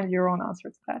to find your own answer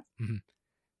to that. Mm-hmm.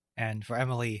 And for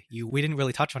Emily, we didn't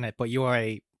really touch on it, but you are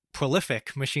a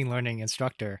prolific machine learning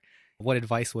instructor. What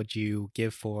advice would you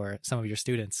give for some of your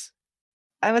students?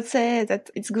 I would say that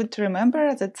it's good to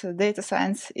remember that data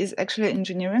science is actually an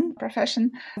engineering profession.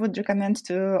 I would recommend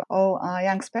to all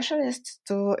young specialists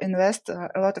to invest a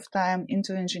lot of time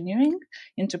into engineering,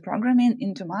 into programming,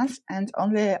 into math, and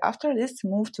only after this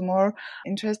move to more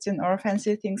interesting or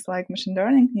fancy things like machine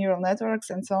learning, neural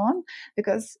networks, and so on.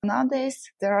 Because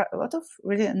nowadays there are a lot of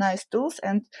really nice tools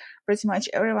and pretty much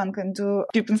everyone can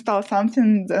install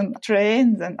something, then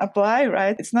train, then apply,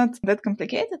 right? It's not that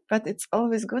complicated, but it's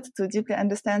always good to deeply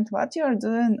understand what you're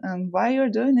doing and why you're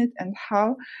doing it and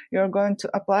how you're going to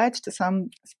apply it to some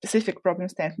specific problem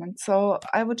statement. So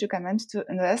I would recommend to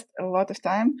invest a lot of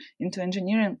time into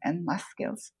engineering and math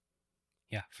skills.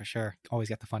 Yeah, for sure. Always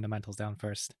get the fundamentals down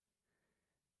first.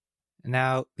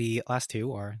 Now, the last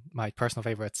two are my personal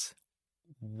favorites.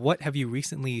 What have you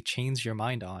recently changed your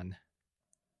mind on?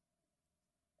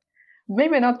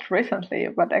 Maybe not recently,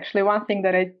 but actually one thing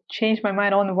that I changed my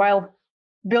mind on while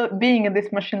being in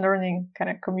this machine learning kind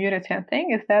of community and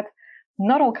thing is that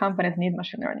not all companies need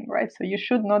machine learning, right? So you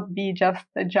should not be just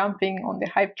jumping on the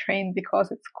hype train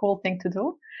because it's a cool thing to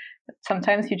do.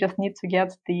 Sometimes you just need to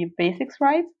get the basics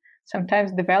right.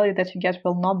 Sometimes the value that you get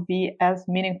will not be as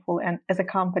meaningful, and as a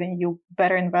company, you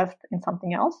better invest in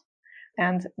something else.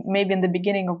 And maybe in the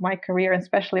beginning of my career,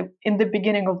 especially in the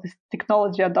beginning of this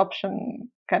technology adoption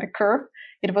kind of curve,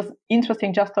 it was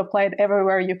interesting just to apply it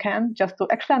everywhere you can, just to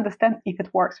actually understand if it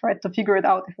works, right? To figure it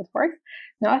out if it works.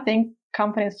 Now, I think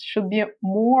companies should be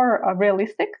more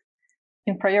realistic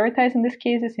in prioritizing these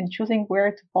cases, in choosing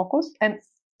where to focus. And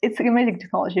it's amazing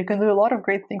technology. You can do a lot of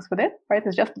great things with it, right?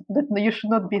 It's just that you should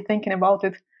not be thinking about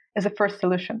it as a first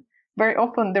solution. Very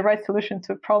often, the right solution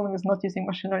to a problem is not using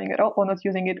machine learning at all, or not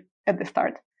using it at the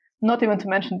start. Not even to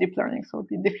mention deep learning. So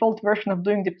the default version of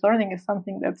doing deep learning is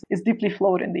something that is deeply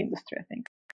flawed in the industry, I think.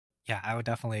 Yeah, I would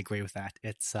definitely agree with that.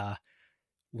 It's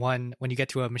when you get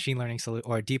to a machine learning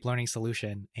or a deep learning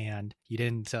solution and you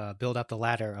didn't build up the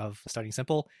ladder of starting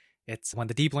simple, it's when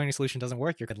the deep learning solution doesn't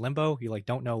work, you're in limbo. You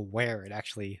don't know where it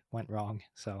actually went wrong.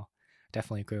 So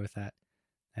definitely agree with that.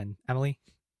 And Emily?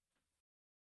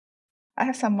 I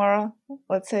have some more,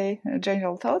 let's say,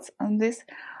 general thoughts on this.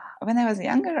 When I was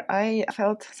younger, I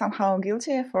felt somehow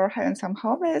guilty for having some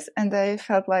hobbies, and I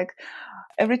felt like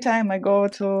every time I go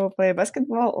to play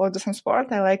basketball or do some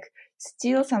sport, I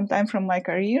steal some time from my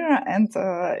career, and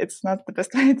it's not the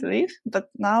best way to live. But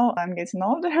now I'm getting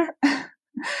older.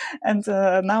 And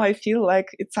now I feel like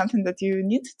it's something that you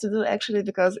need to do actually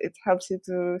because it helps you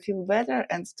to feel better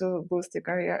and to boost your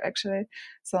career actually.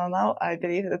 So now I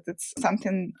believe that it's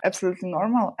something absolutely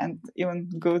normal and even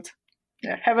good.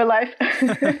 Yeah, have a life.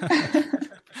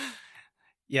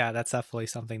 Yeah, that's definitely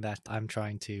something that I'm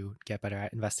trying to get better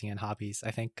at, investing in hobbies.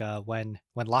 I think when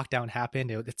lockdown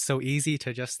happened, it's so easy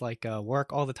to just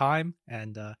work all the time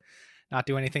and not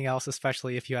do anything else,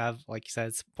 especially if you have, like you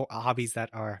said, hobbies that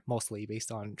are mostly based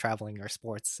on traveling or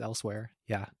sports elsewhere.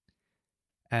 Yeah.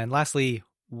 And lastly,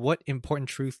 what important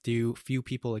truth do few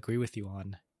people agree with you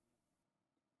on?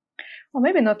 Well,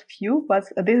 maybe not few, but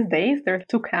these days there are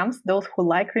two camps, those who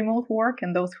like remote work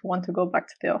and those who want to go back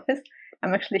to the office.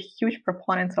 I'm actually a huge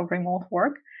proponent of remote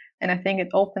work. And I think it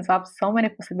opens up so many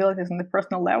possibilities on the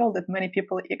personal level that many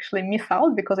people actually miss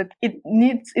out because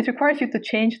it requires you to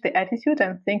change the attitude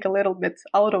and think a little bit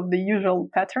out of the usual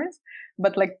patterns.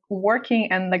 But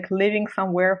working and living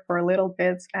somewhere for a little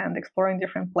bit and exploring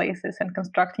different places and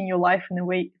constructing your life in a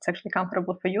way it's actually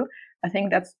comfortable for you, I think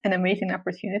that's an amazing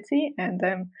opportunity. And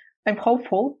I'm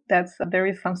hopeful that there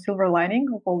is some silver lining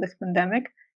of all this pandemic.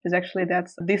 Is actually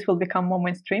that this will become more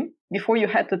mainstream. Before you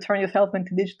had to turn yourself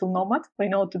into digital nomad,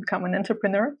 to become an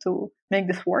entrepreneur to make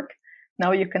this work.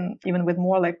 Now you can, even with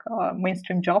more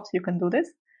mainstream jobs, you can do this.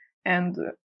 And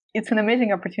it's an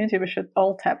amazing opportunity. We should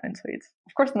all tap into it.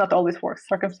 Of course, not always works.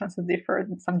 Circumstances differ.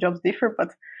 Some jobs differ, but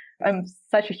I'm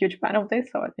such a huge fan of this.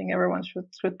 So I think everyone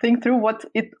should think through what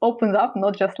it opens up,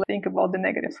 not just think about the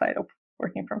negative side of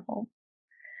working from home.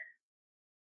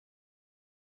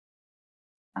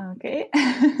 Okay.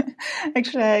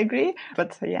 Actually, I agree.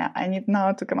 But yeah, I need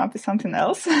now to come up with something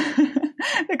else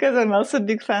because I'm also a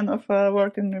big fan of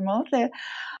working remotely.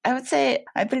 I would say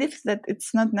I believe that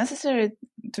it's not necessary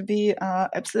to be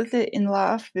absolutely in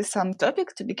love with some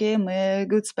topic to become a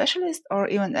good specialist or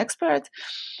even expert.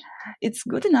 It's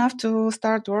good enough to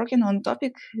start working on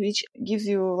topic which gives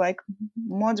you like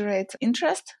moderate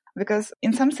interest, because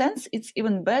in some sense it's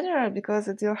even better because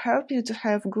it will help you to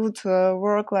have good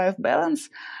work-life balance.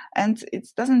 And it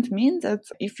doesn't mean that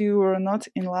if you are not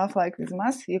in love like with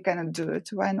math, you cannot do it.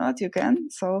 Why not? You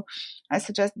can. So I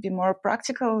suggest be more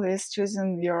practical with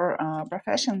choosing your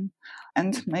profession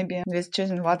and maybe with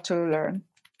choosing what to learn.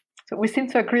 So we seem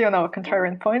to agree on our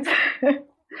contrarian points.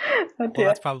 Well,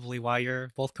 that's probably why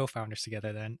you're both co-founders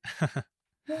together then.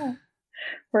 Yeah,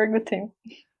 we're a good team.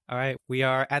 All right, we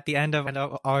are at the end of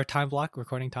our time block,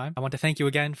 recording time. I want to thank you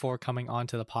again for coming on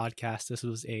to the podcast. This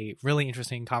was a really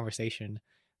interesting conversation,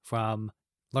 from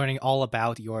learning all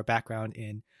about your background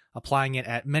in applying it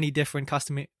at many different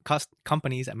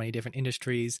companies, at many different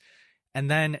industries, and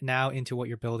then now into what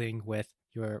you're building with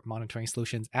your monitoring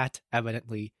solutions at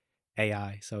Evidently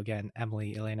AI. So again,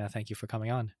 Emily, Elena, thank you for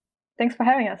coming on. Thanks for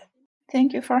having us.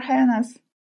 Thank you for having us.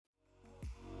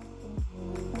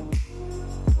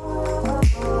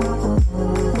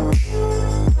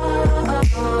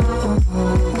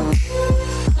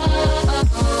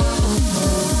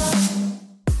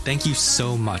 Thank you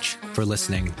so much for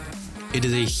listening. It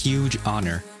is a huge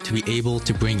honor to be able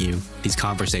to bring you these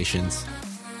conversations.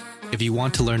 If you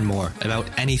want to learn more about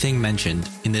anything mentioned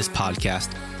in this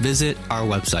podcast, visit our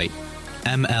website,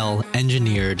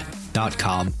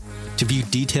 mlengineered.com, to view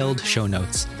detailed show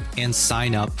notes and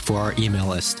sign up for our email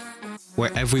list,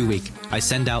 where every week I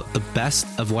send out the best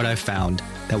of what I've found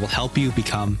that will help you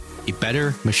become a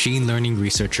better machine learning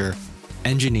researcher,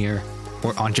 engineer,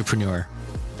 or entrepreneur.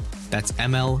 That's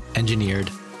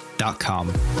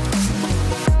mlengineered.com.